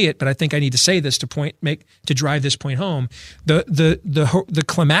want to see it, but I think I need to say this to drive this point home. The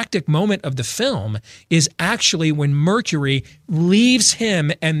climactic moment of the film is actually when Mercury leaves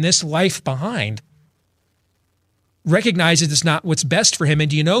him and this life behind, recognizes it's not what's best for him.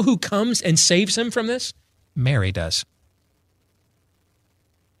 And do you know who comes and saves him from this? Mary does.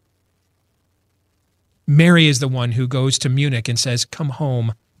 Mary is the one who goes to Munich and says, come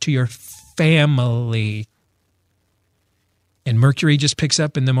home to your family. And Mercury just picks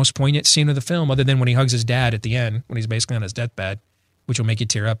up in the most poignant scene of the film, other than when he hugs his dad at the end, when he's basically on his deathbed, which will make you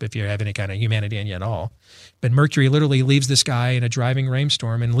tear up if you have any kind of humanity in you at all. But Mercury literally leaves this guy in a driving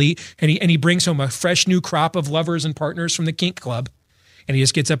rainstorm, and he brings home a fresh new crop of lovers and partners from the kink club. And he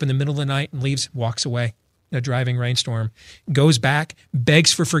just gets up in the middle of the night and leaves, walks away in a driving rainstorm, goes back,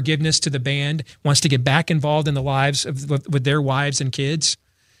 begs for forgiveness to the band, wants to get back involved in the lives with their wives and kids.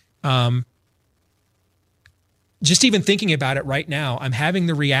 Just even thinking about it right now, I'm having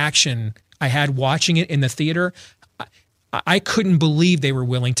the reaction I had watching it in the theater. I couldn't believe they were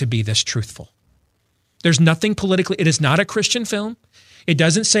willing to be this truthful. There's nothing politically, it is not a Christian film. It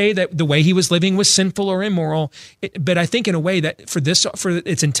doesn't say that the way he was living was sinful or immoral, but I think in a way that for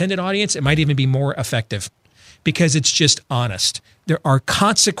its intended audience, it might even be more effective because it's just honest. There are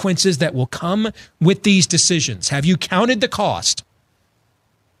consequences that will come with these decisions. Have you counted the cost?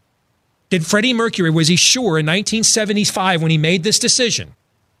 Did Freddie Mercury, was he sure in 1975 when he made this decision?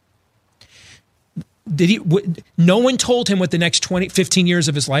 No one told him what the next 15 years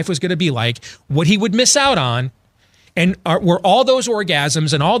of his life was going to be like, what he would miss out on, and were all those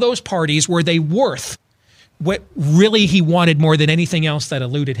orgasms and all those parties, were they worth what really he wanted more than anything else that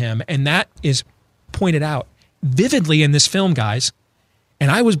eluded him? And that is pointed out vividly in this film, guys.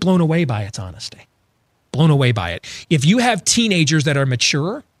 And I was blown away by its honesty. Blown away by it. If you have teenagers that are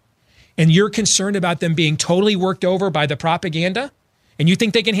mature and you're concerned about them being totally worked over by the propaganda, and you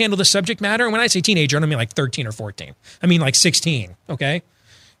think they can handle the subject matter, and when I say teenager, I don't mean like 13 or 14. I mean like 16, okay?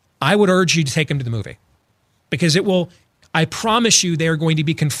 I would urge you to take them to the movie because it will, I promise you, they are going to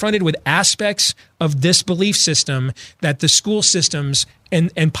be confronted with aspects of this belief system that the school systems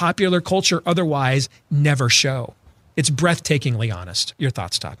and popular culture otherwise never show. It's breathtakingly honest. Your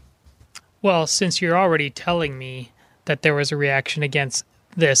thoughts, Todd? Well, since you're already telling me that there was a reaction against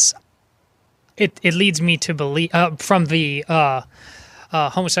this, it leads me to believe from the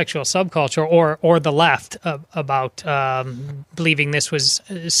homosexual subculture or the left about believing this was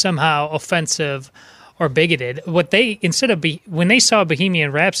somehow offensive or bigoted. What they when they saw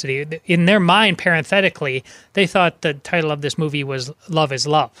Bohemian Rhapsody, in their mind, parenthetically, they thought the title of this movie was "Love Is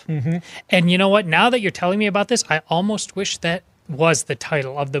Love." Mm-hmm. And you know what? Now that you're telling me about this, I almost wish that was the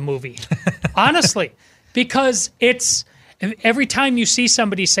title of the movie. Honestly, because it's. Every time you see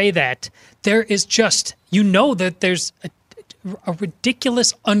somebody say that, there is just, that there's a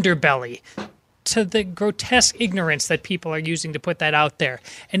ridiculous underbelly to the grotesque ignorance that people are using to put that out there.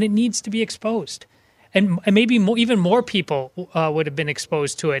 And it needs to be exposed. And maybe even more people would have been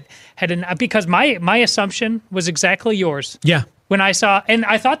exposed to it. Because my assumption was exactly yours. Yeah. When I saw, and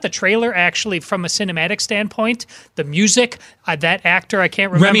I thought the trailer actually, from a cinematic standpoint, the music, that actor, I can't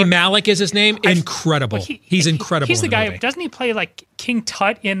remember. Rami Malek is his name. Incredible. He's incredible. He's the guy. Movie. Doesn't he play like King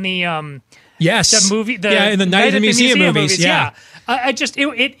Tut in the yes, the movie? In the Night of the Museum movies. Yeah.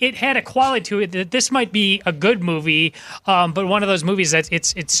 It had a quality to it that this might be a good movie, but one of those movies that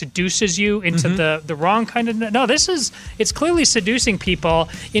it seduces you into the wrong kind of. No, it's clearly seducing people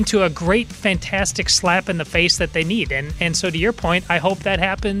into a great, fantastic slap in the face that they need, and so to your point, I hope that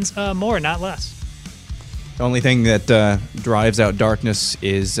happens more, not less. The only thing that drives out darkness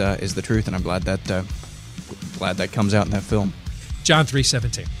is the truth, and I'm glad that comes out in that film. John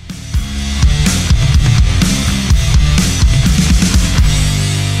 3:17.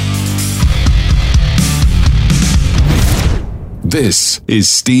 This is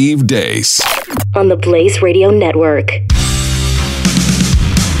Steve Deace on the Blaze Radio Network.